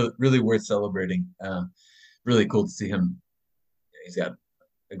 really worth celebrating. Really cool to see him. He's got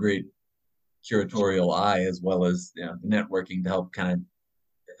a great curatorial eye, as well as networking to help kind of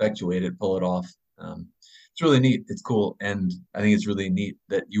effectuate it, pull it off. It's really neat. It's cool, and I think it's really neat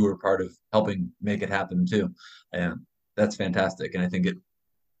that you were part of helping make it happen too. And that's fantastic. And I think it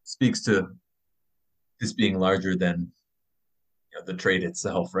speaks to this being larger than the trade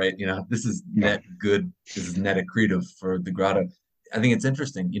itself, right? This is net good. This is net accretive for the Grotto. I think it's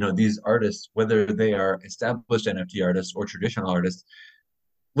interesting, these artists, whether they are established NFT artists or traditional artists,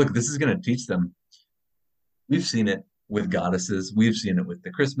 look, this is going to teach them. We've seen it with goddesses. We've seen it with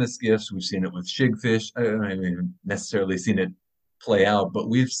the Christmas gifts. We've seen it with Shigfish. I haven't necessarily seen it play out, but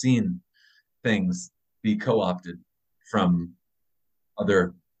we've seen things be co-opted from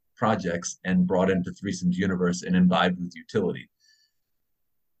other projects and brought into Threesome's universe and imbibed with utility.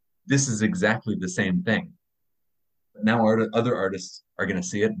 This is exactly the same thing. But now other artists are going to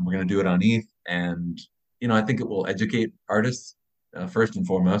see it, and we're going to do it on ETH. And, I think it will educate artists, first and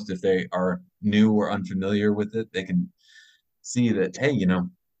foremost. If they are new or unfamiliar with it, they can see that, hey,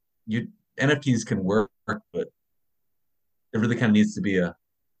 NFTs can work, but it really kind of needs to be a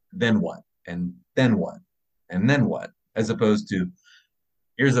then what, and then what, and then what, as opposed to,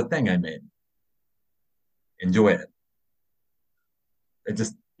 here's a thing I made. Enjoy it. It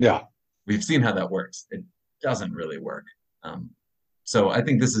just, yeah, we've seen how that works. It doesn't really work. So I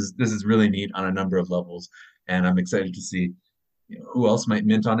think this is really neat on a number of levels, and I'm excited to see who else might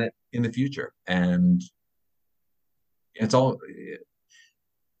mint on it in the future. And it's all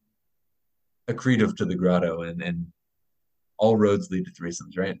accretive to the Grotto, and all roads lead to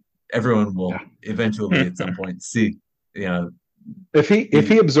threesomes, right? Everyone will eventually at some point see, if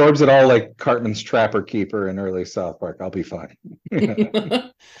he absorbs it all like Cartman's Trapper Keeper in early South Park, I'll be fine.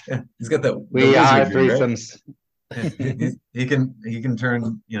 Yeah, he's got that. We are threesomes. Right? he can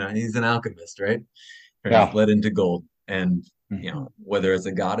turn. He's an alchemist, right? Turns lead into gold, and whether it's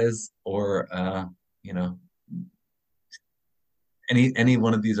a goddess or any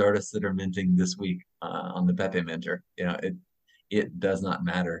one of these artists that are minting this week on the Pepe Minter, it does not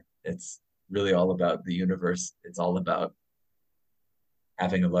matter. It's really all about the universe. It's all about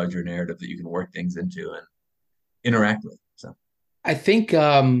having a larger narrative that you can work things into and interact with. So I think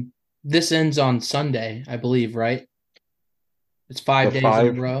this ends on Sunday, I believe, right? It's 5 days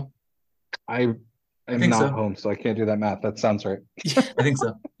in a row. I I'm think not so. home, so I can't do that math. That sounds right. I think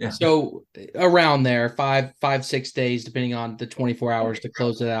so. Yeah. So around there, 6 days, depending on the 24 hours to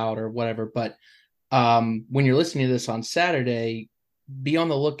close it out or whatever. But when you're listening to this on Saturday, be on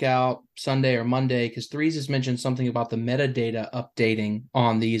the lookout Sunday or Monday, because Threes has mentioned something about the metadata updating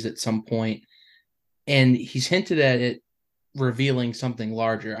on these at some point, and he's hinted at it revealing something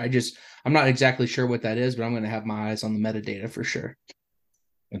larger. I'm not exactly sure what that is, but I'm going to have my eyes on the metadata for sure.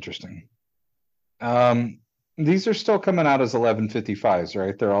 Interesting. These are still coming out as 1155s,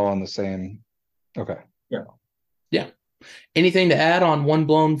 right? They're all on the same. Okay. Yeah. Anything to add on One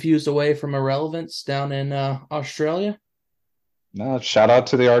Blown Fused away from Irrelevance down in Australia? No, shout out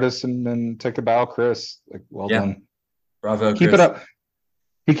to the artist and take a bow, Chris. Like, well done. Bravo, Keep Chris. it up.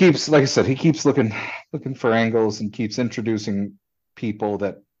 He keeps, like I said, he keeps looking for angles and keeps introducing people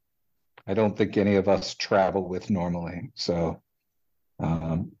that I don't think any of us travel with normally. So,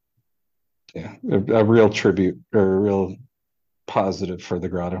 yeah, a real tribute or a real positive for the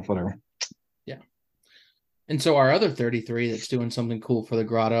Grotto, whatever. Yeah. And so our other 33 that's doing something cool for the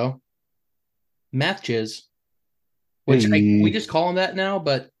Grotto, Mathjizz, which we just call him that now,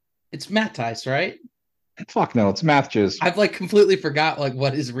 but it's Mathjizz, right? Fuck no, it's Mathjizz. I've completely forgot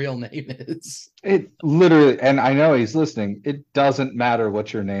what his real name is. It literally, and I know he's listening. It doesn't matter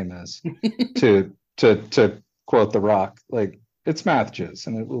what your name is. to quote The Rock, it's Mathjizz,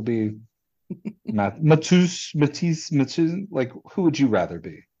 and it will be Matisse. Like, who would you rather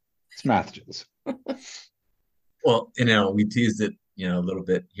be? It's Mathjizz. Well, we teased it, a little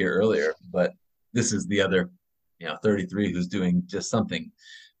bit here earlier, but this is the other, 33 who's doing just something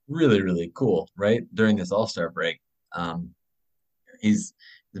really, really cool, right? During this All-Star break. He's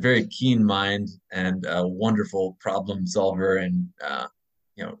a very keen mind and a wonderful problem solver and,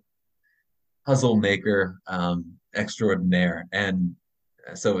 puzzle maker extraordinaire. And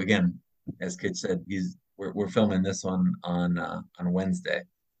so again, as Kit said, we're filming this one on Wednesday,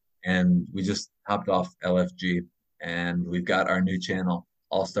 and we just hopped off LFG, and we've got our new channel,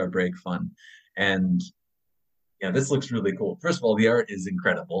 All-Star Break Fun, and this looks really cool. First of all, the art is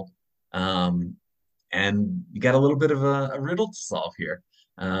incredible, and you got a little bit of a riddle to solve here,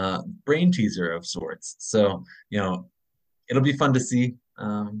 brain teaser of sorts. So it'll be fun to see.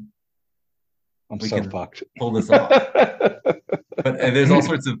 I'm so fucked. Pull this off. But there's all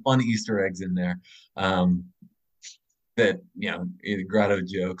sorts of fun Easter eggs in there, that either Grotto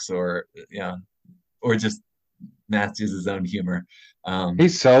jokes or just Mathjizz's own humor.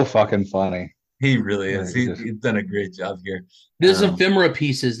 He's so fucking funny. He really is. He's done a great job here. Those ephemera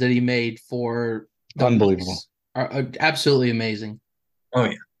pieces that he made for unbelievable are absolutely amazing. Oh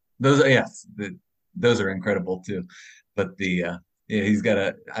yeah, those are incredible too. But he's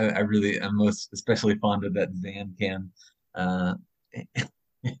got I'm most especially fond of that Zan can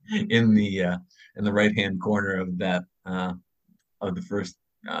in the right hand corner of that of the first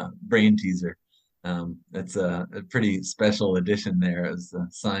brain teaser. It's a pretty special edition there. It's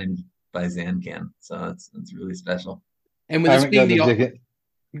signed by Zancan, so it's really special. And with this being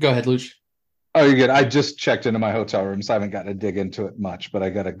go ahead, Luch. Oh, you're good. I just checked into my hotel room, so I haven't gotten to dig into it much, but I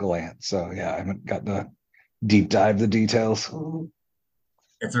got a glance. So yeah, I haven't gotten to deep dive the details.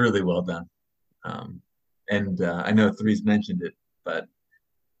 It's really well done. And I know Three's mentioned it, but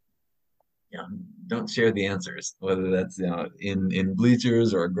don't share the answers, whether that's in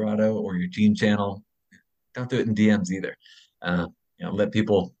bleachers or a Grotto or your team channel. Don't do it in DMs either. Let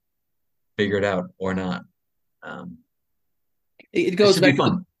people figure it out or not. It goes back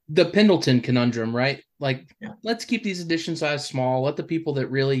to the Pendleton conundrum, right? Let's keep these edition size small. Let the people that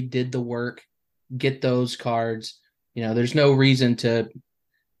really did the work get those cards. There's no reason to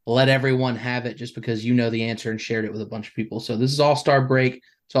let everyone have it just because you know the answer and shared it with a bunch of people. So this is All-Star Break.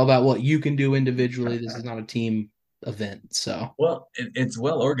 It's all about what you can do individually. This is not a team event. So it's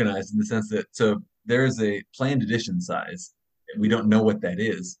well organized in the sense that there is a planned edition size. We don't know what that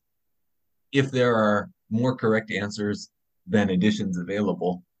is. If there are more correct answers than editions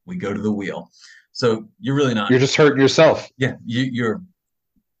available, we go to the wheel. So you're really not. You're just hurting yourself. Yeah, you're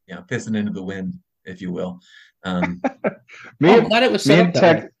pissing into the wind, if you will. I'm glad it was set up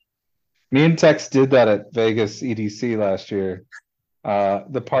that way. Me and Tex did that at Vegas EDC last year.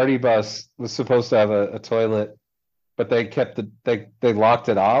 The party bus was supposed to have a toilet, but they kept they locked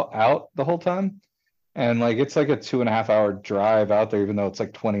it out the whole time, and it's a 2.5 hour drive out there, even though it's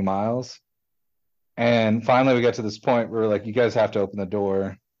 20 miles. And finally, we got to this point where we're like, "You guys have to open the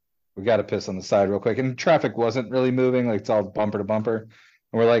door. We got to piss on the side real quick." And traffic wasn't really moving; it's all bumper to bumper.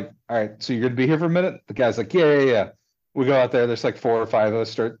 And we're like, "All right, so you're gonna be here for a minute?" The guy's like, "Yeah." We go out there. There's 4 or 5 of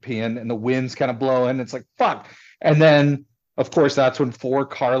us start peeing, and the wind's kind of blowing. It's fuck. And then Of course, that's when 4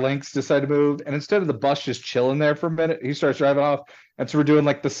 car lengths decide to move. And instead of the bus just chilling there for a minute, he starts driving off. And so we're doing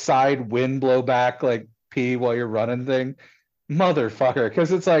like the side wind blowback, like pee while you're running thing. Motherfucker.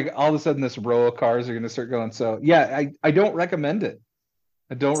 Because it's like all of a sudden this row of cars are going to start going. So yeah, I don't recommend it.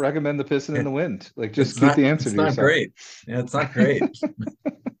 I don't recommend the pissing in the wind. Like just keep the answer to yourself. It's not great. Yeah, it's not great.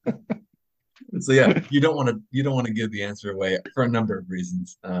 So yeah, you don't want to give the answer away for a number of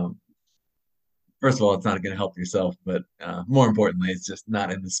reasons. First of all, it's not going to help yourself, but more importantly, it's just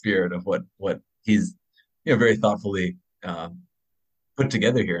not in the spirit of what he's very thoughtfully put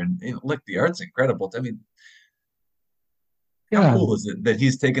together here. And look, the art's incredible. I mean, how cool is it that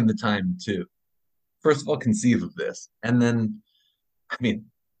he's taken the time to, first of all, conceive of this, and then, I mean,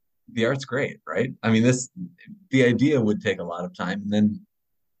 the art's great, right? I mean, the idea would take a lot of time, and then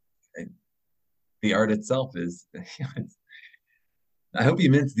the art itself is. I hope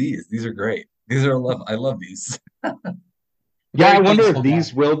you mint these. These are great. These are I love these. Yeah, I wonder if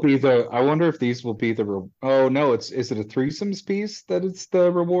these will be the. I wonder if these will be the. Oh no, is it a threesomes piece that it's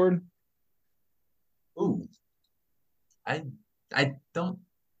the reward? Ooh, I don't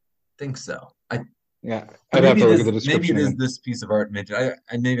think so. Yeah, I'd have to look at the description. Maybe it is this piece of art minted.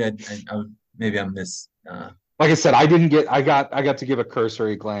 Maybe I'm miss. Like I said, I didn't get. I got to give a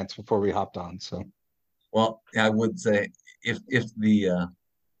cursory glance before we hopped on. So, well, I would say if the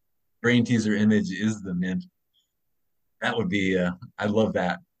brain teaser image is the mint, that would be. I love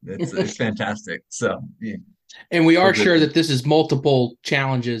that. It's fantastic. So, yeah. And we are sure that this is multiple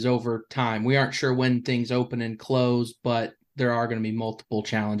challenges over time. We aren't sure when things open and close, but there are going to be multiple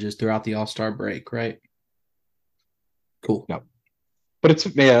challenges throughout the All-Star break, right? Cool. No. But it's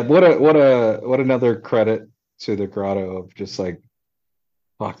what another credit to the Grotto of just like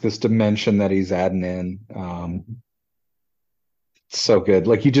this dimension that he's adding in. So good.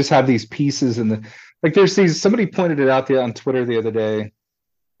 Like you just have these pieces and there's somebody pointed it out on Twitter the other day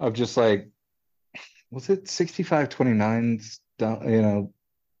of just like, was it 6529's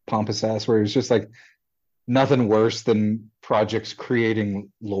pompous ass where it was just like nothing worse than projects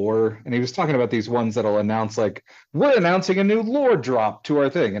creating lore. And he was talking about these ones that'll announce like, we're announcing a new lore drop to our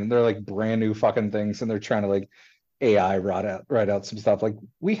thing. And they're like brand new fucking things. And they're trying to like AI write out some stuff. Like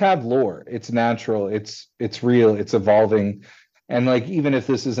we have lore. It's natural. It's real. It's evolving. And like, even if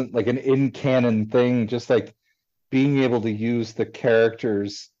this isn't like an in canon thing, just like being able to use the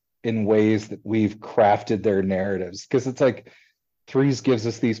characters in ways that we've crafted their narratives. Because it's like, Threes gives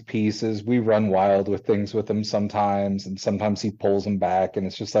us these pieces. We run wild with things with him sometimes, and sometimes he pulls them back, and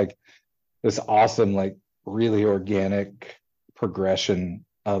it's just like this awesome, like really organic progression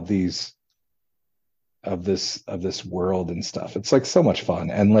of this world and stuff. It's like so much fun,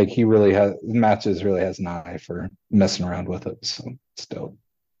 and like Mathjizz really has an eye for messing around with it, so it's dope.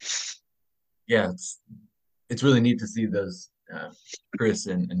 Yeah, it's really neat to see those Chris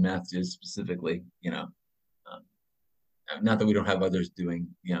and Mathjizz specifically. Not that we don't have others doing,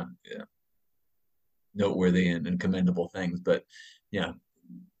 noteworthy and commendable things, but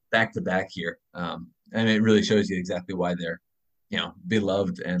back to back here. And it really shows you exactly why they're,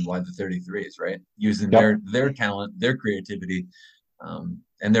 beloved and why the 33s, right? Using their talent, their creativity,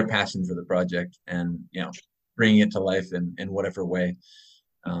 and their passion for the project, and bringing it to life in whatever way,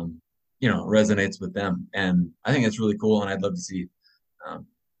 resonates with them. And I think it's really cool, and I'd love to see,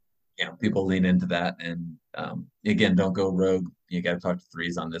 people lean into that, and again, don't go rogue. You got to talk to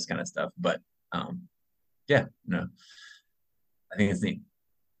Threes on this kind of stuff, but I think it's neat.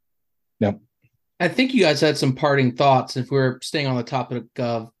 Yep. I think you guys had some parting thoughts. If we're staying on the topic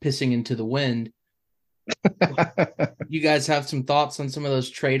of pissing into the wind, you guys have some thoughts on some of those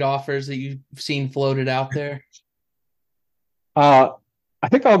trade offers that you've seen floated out there? I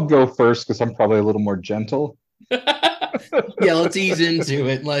think I'll go first because I'm probably a little more gentle. Yeah, let's ease into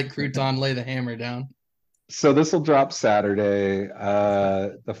it and let Crouton lay the hammer down. So this will drop Saturday.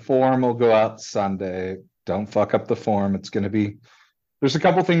 The form will go out Sunday. Don't fuck up the form. It's going to be, there's a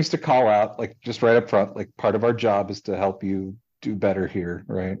couple things to call out, like just right up front. Like part of our job is to help you do better here,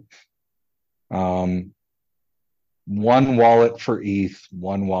 right? One wallet for ETH,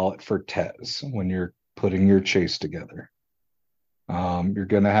 one wallet for Tez when you're putting your chase together. You're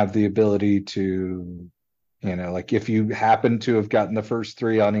going to have the ability to, like if you happen to have gotten the first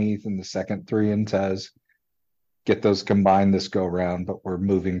 3 on ETH and the second 3 in Tez, get those combined this go round, but we're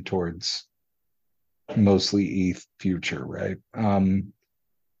moving towards mostly ETH future, right? And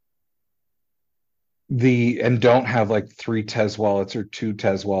don't have like 3 Tez wallets or 2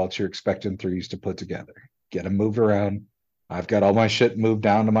 Tez wallets you're expecting Threes to put together. Get them moved around. I've got all my shit moved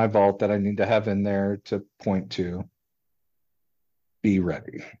down to my vault that I need to have in there to point to. Be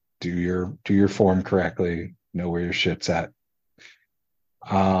ready. Do your form correctly. Know where your shit's at.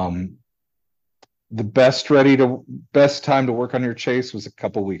 The best time to work on your chase was a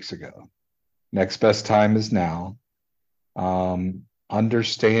couple weeks ago. Next best time is now.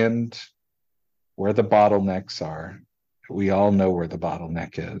 Understand where the bottlenecks are. We all know where the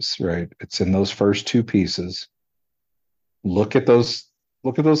bottleneck is, right? It's in those first two pieces. Look at those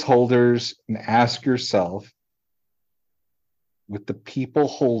holders and ask yourself, with the people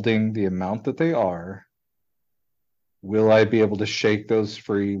holding the amount that they are, will I be able to shake those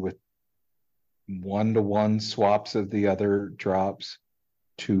free with 1-to-1 swaps of the other drops,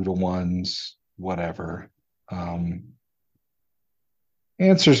 2-to-1s, whatever?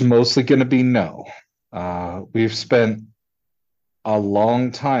 Answer's mostly going to be no. We've spent a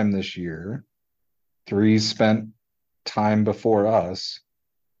long time this year. Three's spent time before us,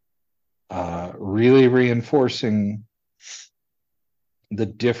 really reinforcing the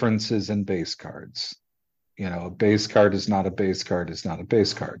differences in base cards. You know, a base card is not a base card is not a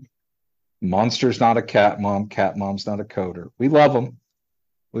base card. Monster's not a cat mom's not a coder. We love them.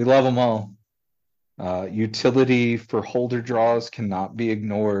 We love them all. Utility for holder draws cannot be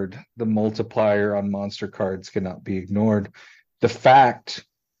ignored. The multiplier on monster cards cannot be ignored. The fact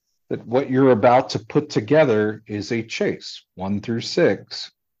that what you're about to put together is a chase, 1 through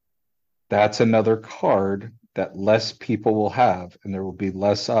 6. That's another card that less people will have, and there will be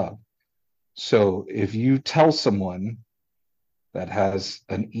less of. So if you tell someone that has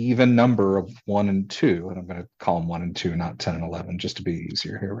an even number of 1 and 2, and I'm going to call them 1 and 2, not 10 and 11, just to be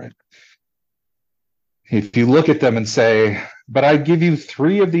easier here, right? If you look at them and say, but I give you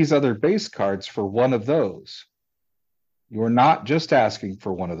 3 of these other base cards for 1 of those, you're not just asking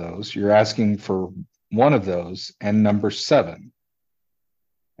for 1 of those, you're asking for 1 of those and number 7.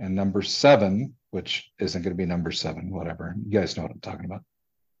 And number 7, which isn't going to be number 7, whatever, you guys know what I'm talking about,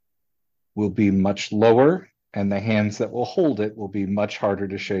 will be much lower, and the hands that will hold it will be much harder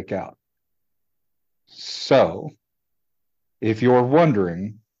to shake out. So, if you're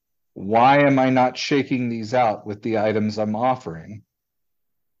wondering, why am I not shaking these out with the items I'm offering,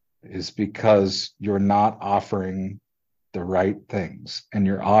 is because you're not offering the right things, and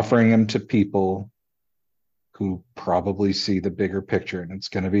you're offering them to people who probably see the bigger picture, and it's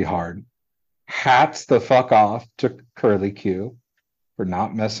going to be hard. Hats the fuck off to Curly Q for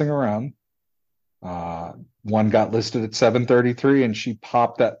not messing around. One got listed at 733, and she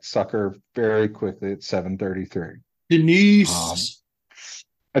popped that sucker very quickly at 733. Denise.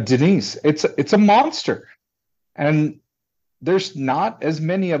 Denise, it's a monster, and there's not as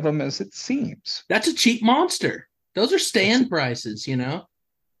many of them as it seems. That's a cheap monster. Those are stand prices, you know.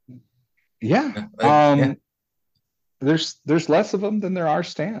 Yeah. There's less of them than there are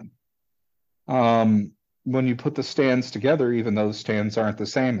stand. When you put the stands together, even those stands aren't the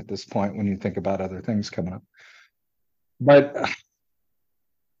same at this point when you think about other things coming up. But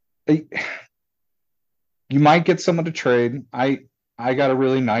you might get someone to trade. I got a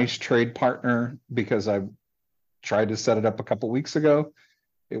really nice trade partner because I tried to set it up a couple weeks ago.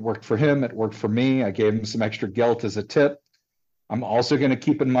 It worked for him. It worked for me. I gave him some extra gelt as a tip. I'm also going to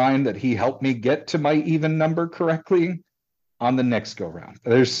keep in mind that he helped me get to my even number correctly on the next go round.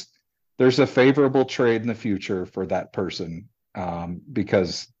 There's a favorable trade in the future for that person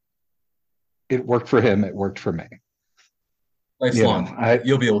because it worked for him. It worked for me. Life's long.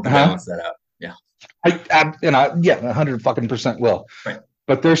 You'll be able to balance that out. Yeah. I 100% will. Right.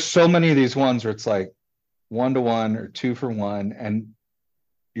 But there's so many of these ones where it's like 1-to-1 or 2 for 1, and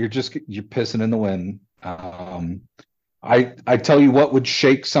you're pissing in the wind. I tell you what would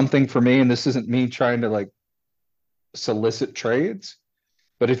shake something for me, and this isn't me trying to like solicit trades,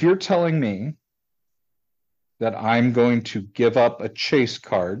 but if you're telling me that I'm going to give up a chase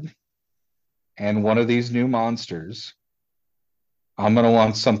card and one of these new monsters, I'm going to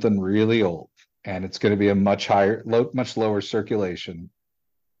want something really old, and it's going to be a much lower circulation,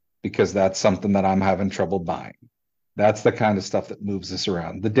 because that's something that I'm having trouble buying. That's the kind of stuff that moves us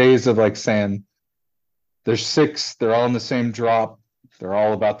around. The days of like saying there's 6, they're all in the same drop, they're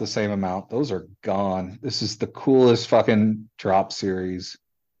all about the same amount, those are gone. This is the coolest fucking drop series.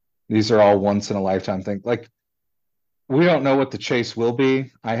 These are all once in a lifetime thing. Like, we don't know what the chase will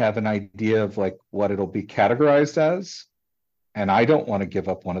be. I have an idea of like what it'll be categorized as, and I don't want to give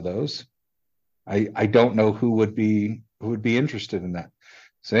up one of those. I don't know who would be interested in that.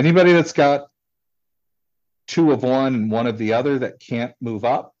 So anybody that's got 2 of one and 1 of the other that can't move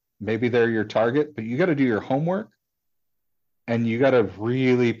up, maybe they're your target, but you got to do your homework, and you got to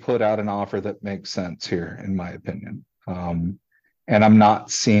really put out an offer that makes sense here, in my opinion. And I'm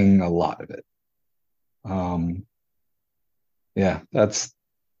not seeing a lot of it. Yeah, that's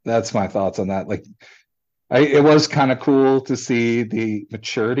my thoughts on that. Like, It was kind of cool to see the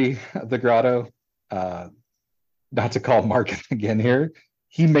maturity of the Grotto. Not to call Mark again here.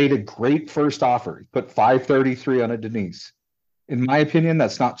 He made a great first offer. He put 533 on a Denise. In my opinion,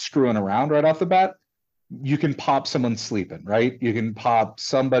 that's not screwing around right off the bat. You can pop someone sleeping, right? You can pop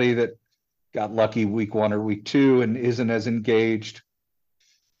somebody that got lucky week 1 or week 2 and isn't as engaged.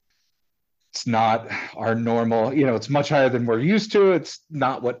 It's not our normal, it's much higher than we're used to. It's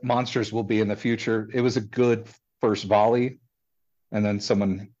not what monsters will be in the future. It was a good first volley. And then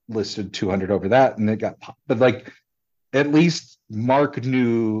someone listed 200 over that and it got popped. But like, at least Mark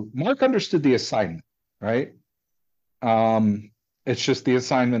understood the assignment, right? It's just the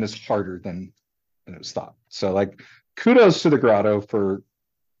assignment is harder than it was thought. So like, kudos to the Grotto for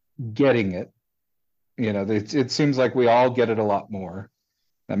getting it. It seems like we all get it a lot more.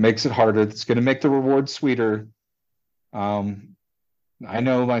 That makes it harder. It's going to make the reward sweeter. I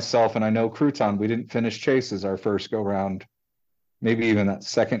know myself and I know Crouton, we didn't finish chases our first go round, maybe even that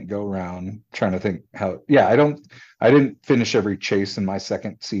second go round. Trying to think how, I didn't finish every chase in my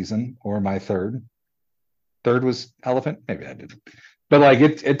second season or my third. Third was elephant, maybe I did, but like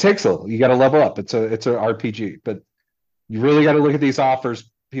it takes a little. You got to level up. It's a RPG, but you really got to look at these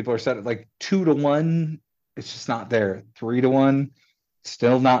offers. People are set at like 2 to 1. It's just not there. 3 to 1.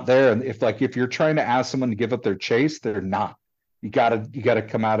 Still not there. And if you're trying to ask someone to give up their chase, they're not. You gotta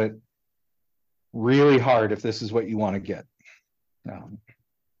come at it really hard if this is what you want to get.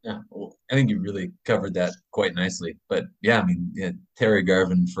 Yeah, well, I think you really covered that quite nicely. But yeah, I mean, Terry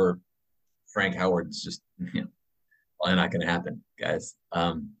Garvin for Frank Howard is just probably not going to happen, guys.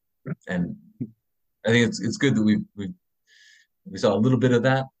 And I think it's good that we saw a little bit of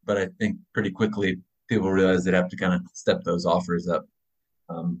that, but I think pretty quickly people realize they'd have to kind of step those offers up.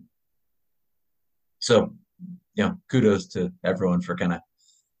 So, kudos to everyone for kind of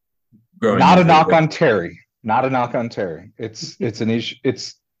growing. Not a knock on Terry. Not a knock on Terry. It's an issue.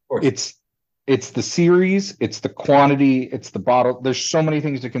 It's the series. It's the quantity. It's the bottle. There's so many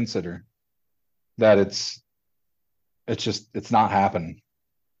things to consider that it's not happening.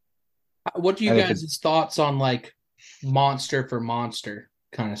 What do you guys' thoughts on like monster for monster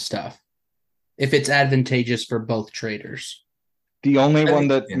kind of stuff? If it's advantageous for both traders. The only one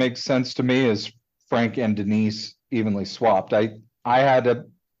that makes sense to me is Frank and Denise evenly swapped. I had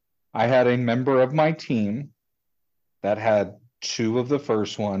a member of my team that had 2 of the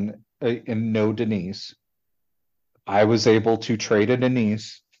first one and no Denise. I was able to trade a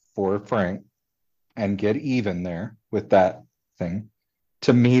Denise for Frank and get even there with that thing.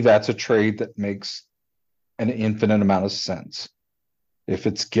 To me, that's a trade that makes an infinite amount of sense. If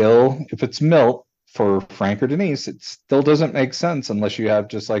it's Gil, if it's Milt for Frank or Denise, it still doesn't make sense unless you have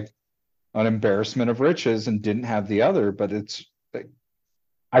just like an embarrassment of riches and didn't have the other. But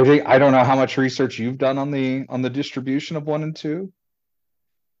I don't know how much research you've done on the distribution of 1 and 2.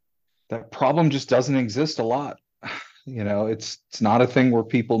 That problem just doesn't exist a lot. It's not a thing where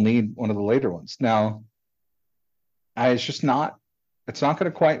people need one of the later ones. Now, it's not going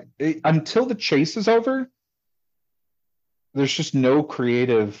to quite until the chase is over. There's just no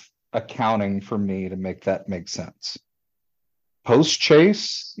creative accounting for me to make that make sense. Post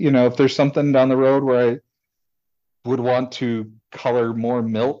chase, if there's something down the road where I would want to color more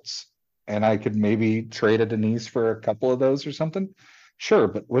Milts and I could maybe trade a Denise for a couple of those or something, sure.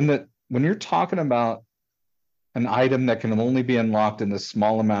 But when you're talking about an item that can only be unlocked in this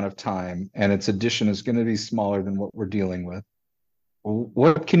small amount of time and its addition is going to be smaller than what we're dealing with,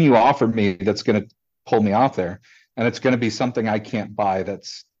 what can you offer me that's going to pull me off there? And it's going to be something I can't buy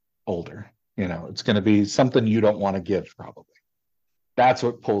that's older. It's going to be something you don't want to give, probably. That's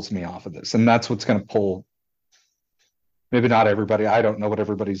what pulls me off of this. And that's what's going to pull maybe not everybody. I don't know what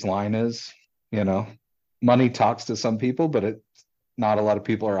everybody's line is. Money talks to some people, but not a lot of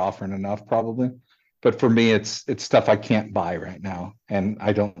people are offering enough, probably. But for me, it's stuff I can't buy right now. And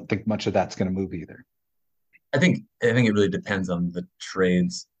I don't think much of that's going to move either. I think it really depends on the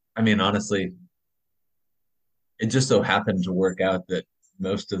trades. I mean, honestly, it just so happened to work out that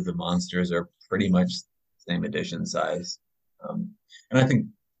most of the monsters are pretty much same edition size. And I think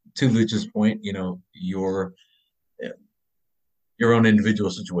to Lucha's point, your own individual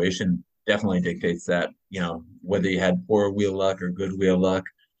situation definitely dictates that, whether you had poor wheel luck or good wheel luck,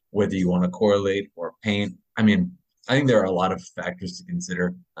 whether you want to correlate or paint. I mean, I think there are a lot of factors to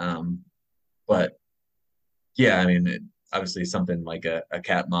consider. But yeah, I mean, obviously something like a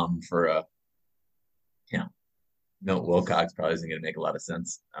cat mom for a, Milt Wilcox probably isn't going to make a lot of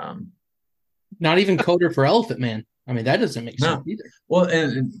sense. Not even Coder for Elephant Man. I mean, that doesn't make sense either. Well,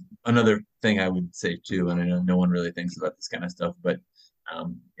 and another thing I would say too, and I know no one really thinks about this kind of stuff, but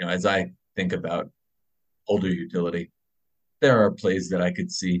as I think about older utility. There are plays that I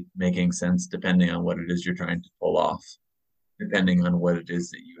could see making sense depending on what it is you're trying to pull off, depending on what it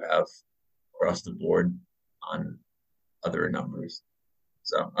is that you have across the board on other numbers.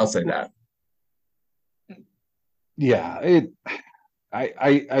 So I'll say that. Yeah,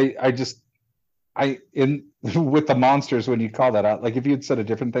 I just in with the monsters, when you call that out, like if you had said a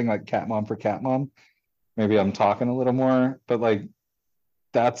different thing like Catmon for Catmon, maybe I'm talking a little more, but like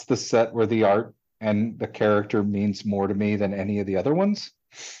that's the set where the art and the character means more to me than any of the other ones.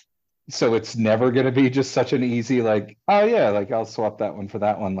 So it's never going to be just such an easy, like, oh yeah, like I'll swap that one for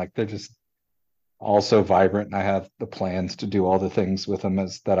that one. Like they're just all so vibrant, and I have the plans to do all the things with them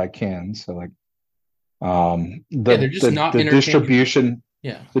as that I can. So like, they're just not the distribution,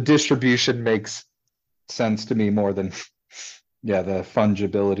 Yeah, the distribution makes sense to me more than, yeah, the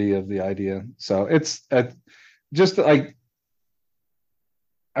fungibility of the idea. So it's just like,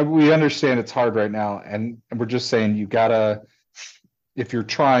 we understand it's hard right now, and we're just saying you gotta, if you're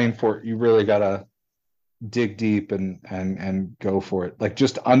trying for it, you really gotta dig deep and go for it. Like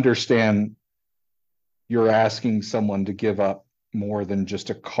just understand you're asking someone to give up more than just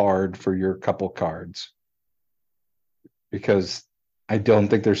a card for your couple cards. Because I don't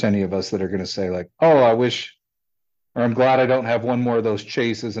think there's any of us that are going to say like, oh, I wish, or I'm glad I don't have one more of those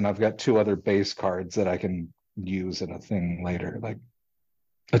chases and I've got 2 other base cards that I can use in a thing later. Like,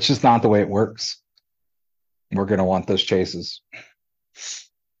 it's just not the way it works. We're going to want those chases.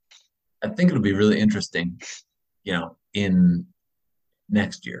 I think it'll be really interesting, in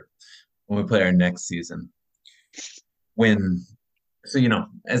next year when we play our next season.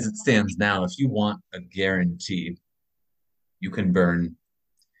 As it stands now, if you want a guarantee, you can burn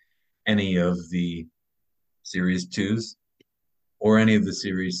any of the Series 2s or any of the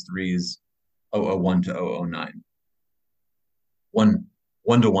Series 3s, 001 to 009. One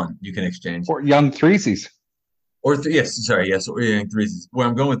to one you can exchange. Or young threesies. Or young threesies. Where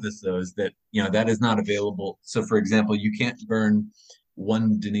I'm going with this though is that that is not available. So for example, you can't burn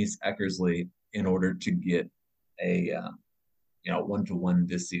one Denise Eckersley in order to get a 1-to-1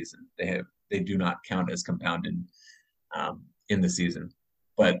 this season. They do not count as compounded in the season.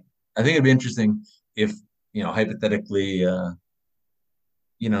 But I think it'd be interesting if hypothetically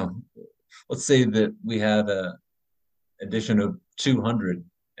let's say that we had a edition of 200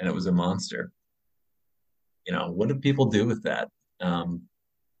 and it was a monster. What do people do with that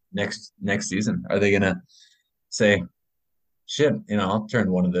next season? Are they gonna say, shit, I'll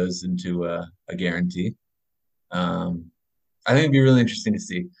turn one of those into a guarantee? I think it'd be really interesting to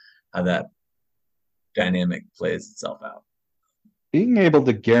see how that dynamic plays itself out. Being able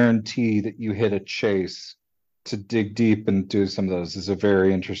to guarantee that you hit a chase to dig deep and do some of those is a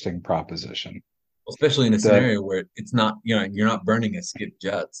very interesting proposition. Especially in a scenario where it's not, you're not burning a skip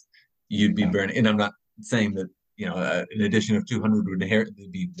Juts. You'd be burning, and I'm not saying that, an edition of 200 would inherently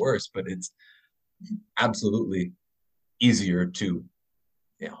be worse, but it's absolutely easier to,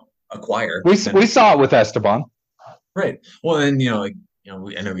 acquire. We saw it with Esteban. Right. Well, and, I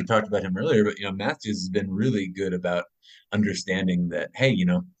know we talked about him earlier, but, Mathjizz has been really good about understanding that, hey,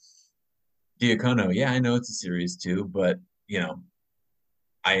 Diacono, yeah, I know it's a Series 2, but,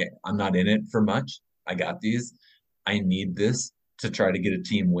 I'm not in it for much. I got these. I need this to try to get a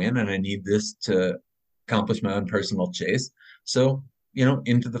team win, and I need this to accomplish my own personal chase. So,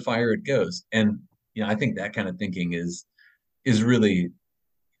 into the fire it goes. And, I think that kind of thinking is really,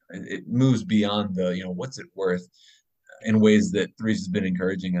 it moves beyond the, what's it worth, in ways that Threes has been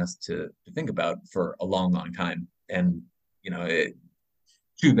encouraging us to think about for a long, long time. And,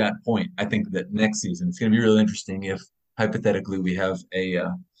 to that point, I think that next season it's going to be really interesting if hypothetically we have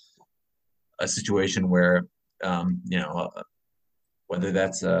a situation where, whether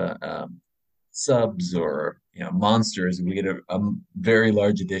that's subs or monsters, we get a very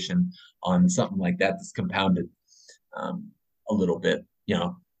large edition on something like that that's compounded a little bit.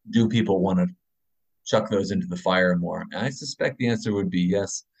 Do people want to chuck those into the fire more? And I suspect the answer would be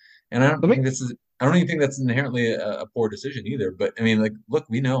yes. And I don't even think that's inherently a poor decision either. But I mean, like, look,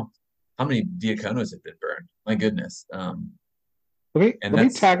 we know how many Diaconos have been burned. My goodness. Let me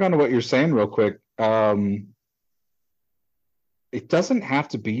tag on to what you're saying real quick. It doesn't have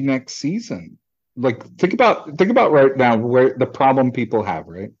to be next season. Like, think about right now where the problem people have,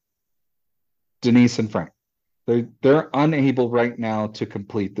 right? Denise and Frank. They're unable right now to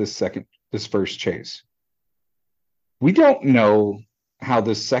complete this first chase. We don't know how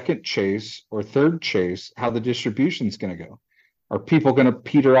the second chase or third chase, how the distribution is going to go. Are people going to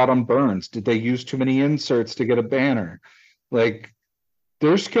peter out on burns? Did they use too many inserts to get a banner? Like,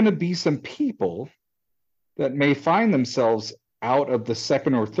 there's going to be some people that may find themselves out of the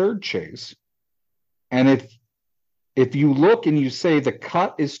second or third chase And if you look and you say the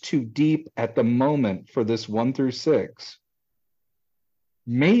cut is too deep at the moment for this 1 through 6,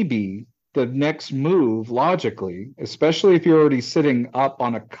 maybe the next move logically, especially if you're already sitting up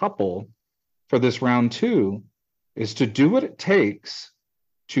on a couple for this round 2, is to do what it takes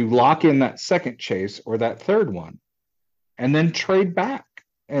to lock in that second chase or that third one, and then trade back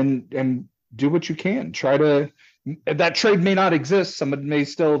and do what you can. Try to, that trade may not exist. Someone may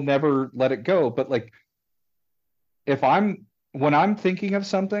still never let it go, but like, when I'm thinking of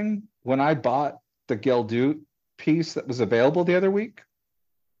something, when I bought the Geldut piece that was available the other week,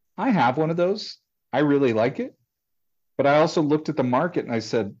 I have one of those. I really like it. But I also looked at the market and I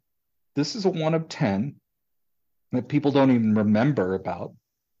said, this is a 1 of 10 that people don't even remember about.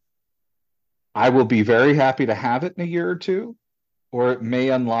 I will be very happy to have it in a year or two, or it may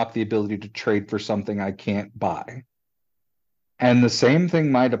unlock the ability to trade for something I can't buy. And the same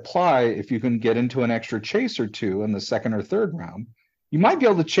thing might apply if you can get into an extra chase or two in the second or third round. You might be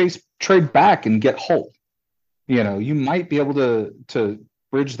able to trade back and get whole. You might be able to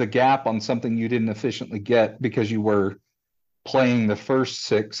bridge the gap on something you didn't efficiently get because you were playing the first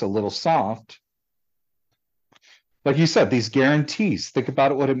 6 a little soft. Like you said, these guarantees, think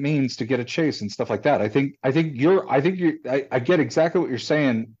about what it means to get a chase and stuff like that. I get exactly what you're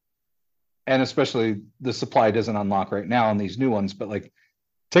saying. And especially the supply doesn't unlock right now on these new ones, but like,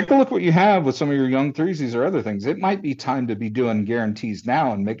 take a look what you have with some of your young threesies or other things. It might be time to be doing guarantees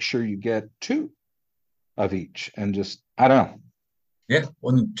now and make sure you get 2 of each, and just, I don't know. Yeah.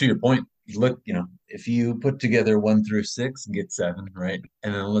 Well, to your point, look, if you put together 1 through 6 and get 7, right?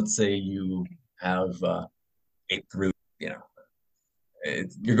 And then let's say you have 8 through,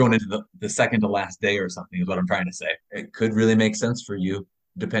 you're going into the second to last day or something is what I'm trying to say. It could really make sense for you,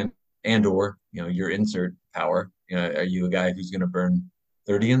 or your insert power. Are you a guy who's going to burn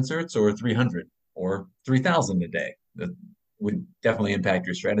 30 inserts or 300 or 3,000 a day? That would definitely impact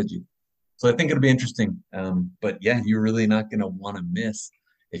your strategy. So I think it'll be interesting. But yeah, you're really not going to want to miss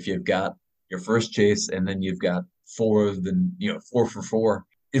if you've got your first chase and then you've got 4 of the 4 for 4.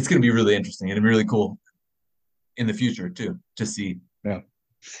 It's going to be really interesting and really cool in the future too, to see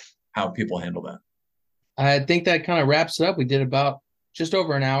how people handle that. I think that kind of wraps it up. We did about just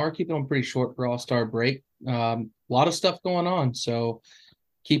over an hour, keeping them pretty short for All-Star break. A lot of stuff going on. So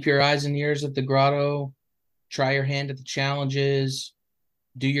keep your eyes and ears at the Grotto. Try your hand at the challenges.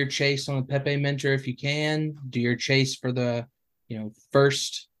 Do your chase on the Pepe Minter if you can. Do your chase for the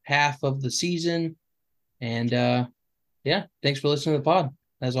first half of the season. And thanks for listening to the pod,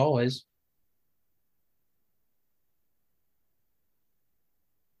 as always.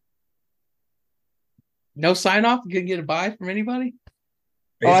 No sign off? You can get a buy from anybody?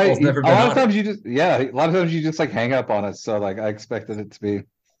 Baseball's never been a lot of times you just like hang up on us. So like I expected it to be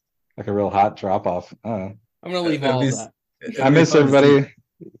like a real hot drop off. I'm gonna leave all of that. I miss everybody.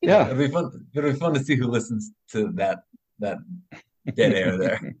 Yeah, it'll be fun. It'll be fun to see who listens to that dead air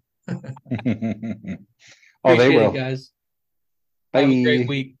there. Appreciate they will, it, guys. Bye. Have a great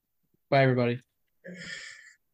week. Bye, everybody.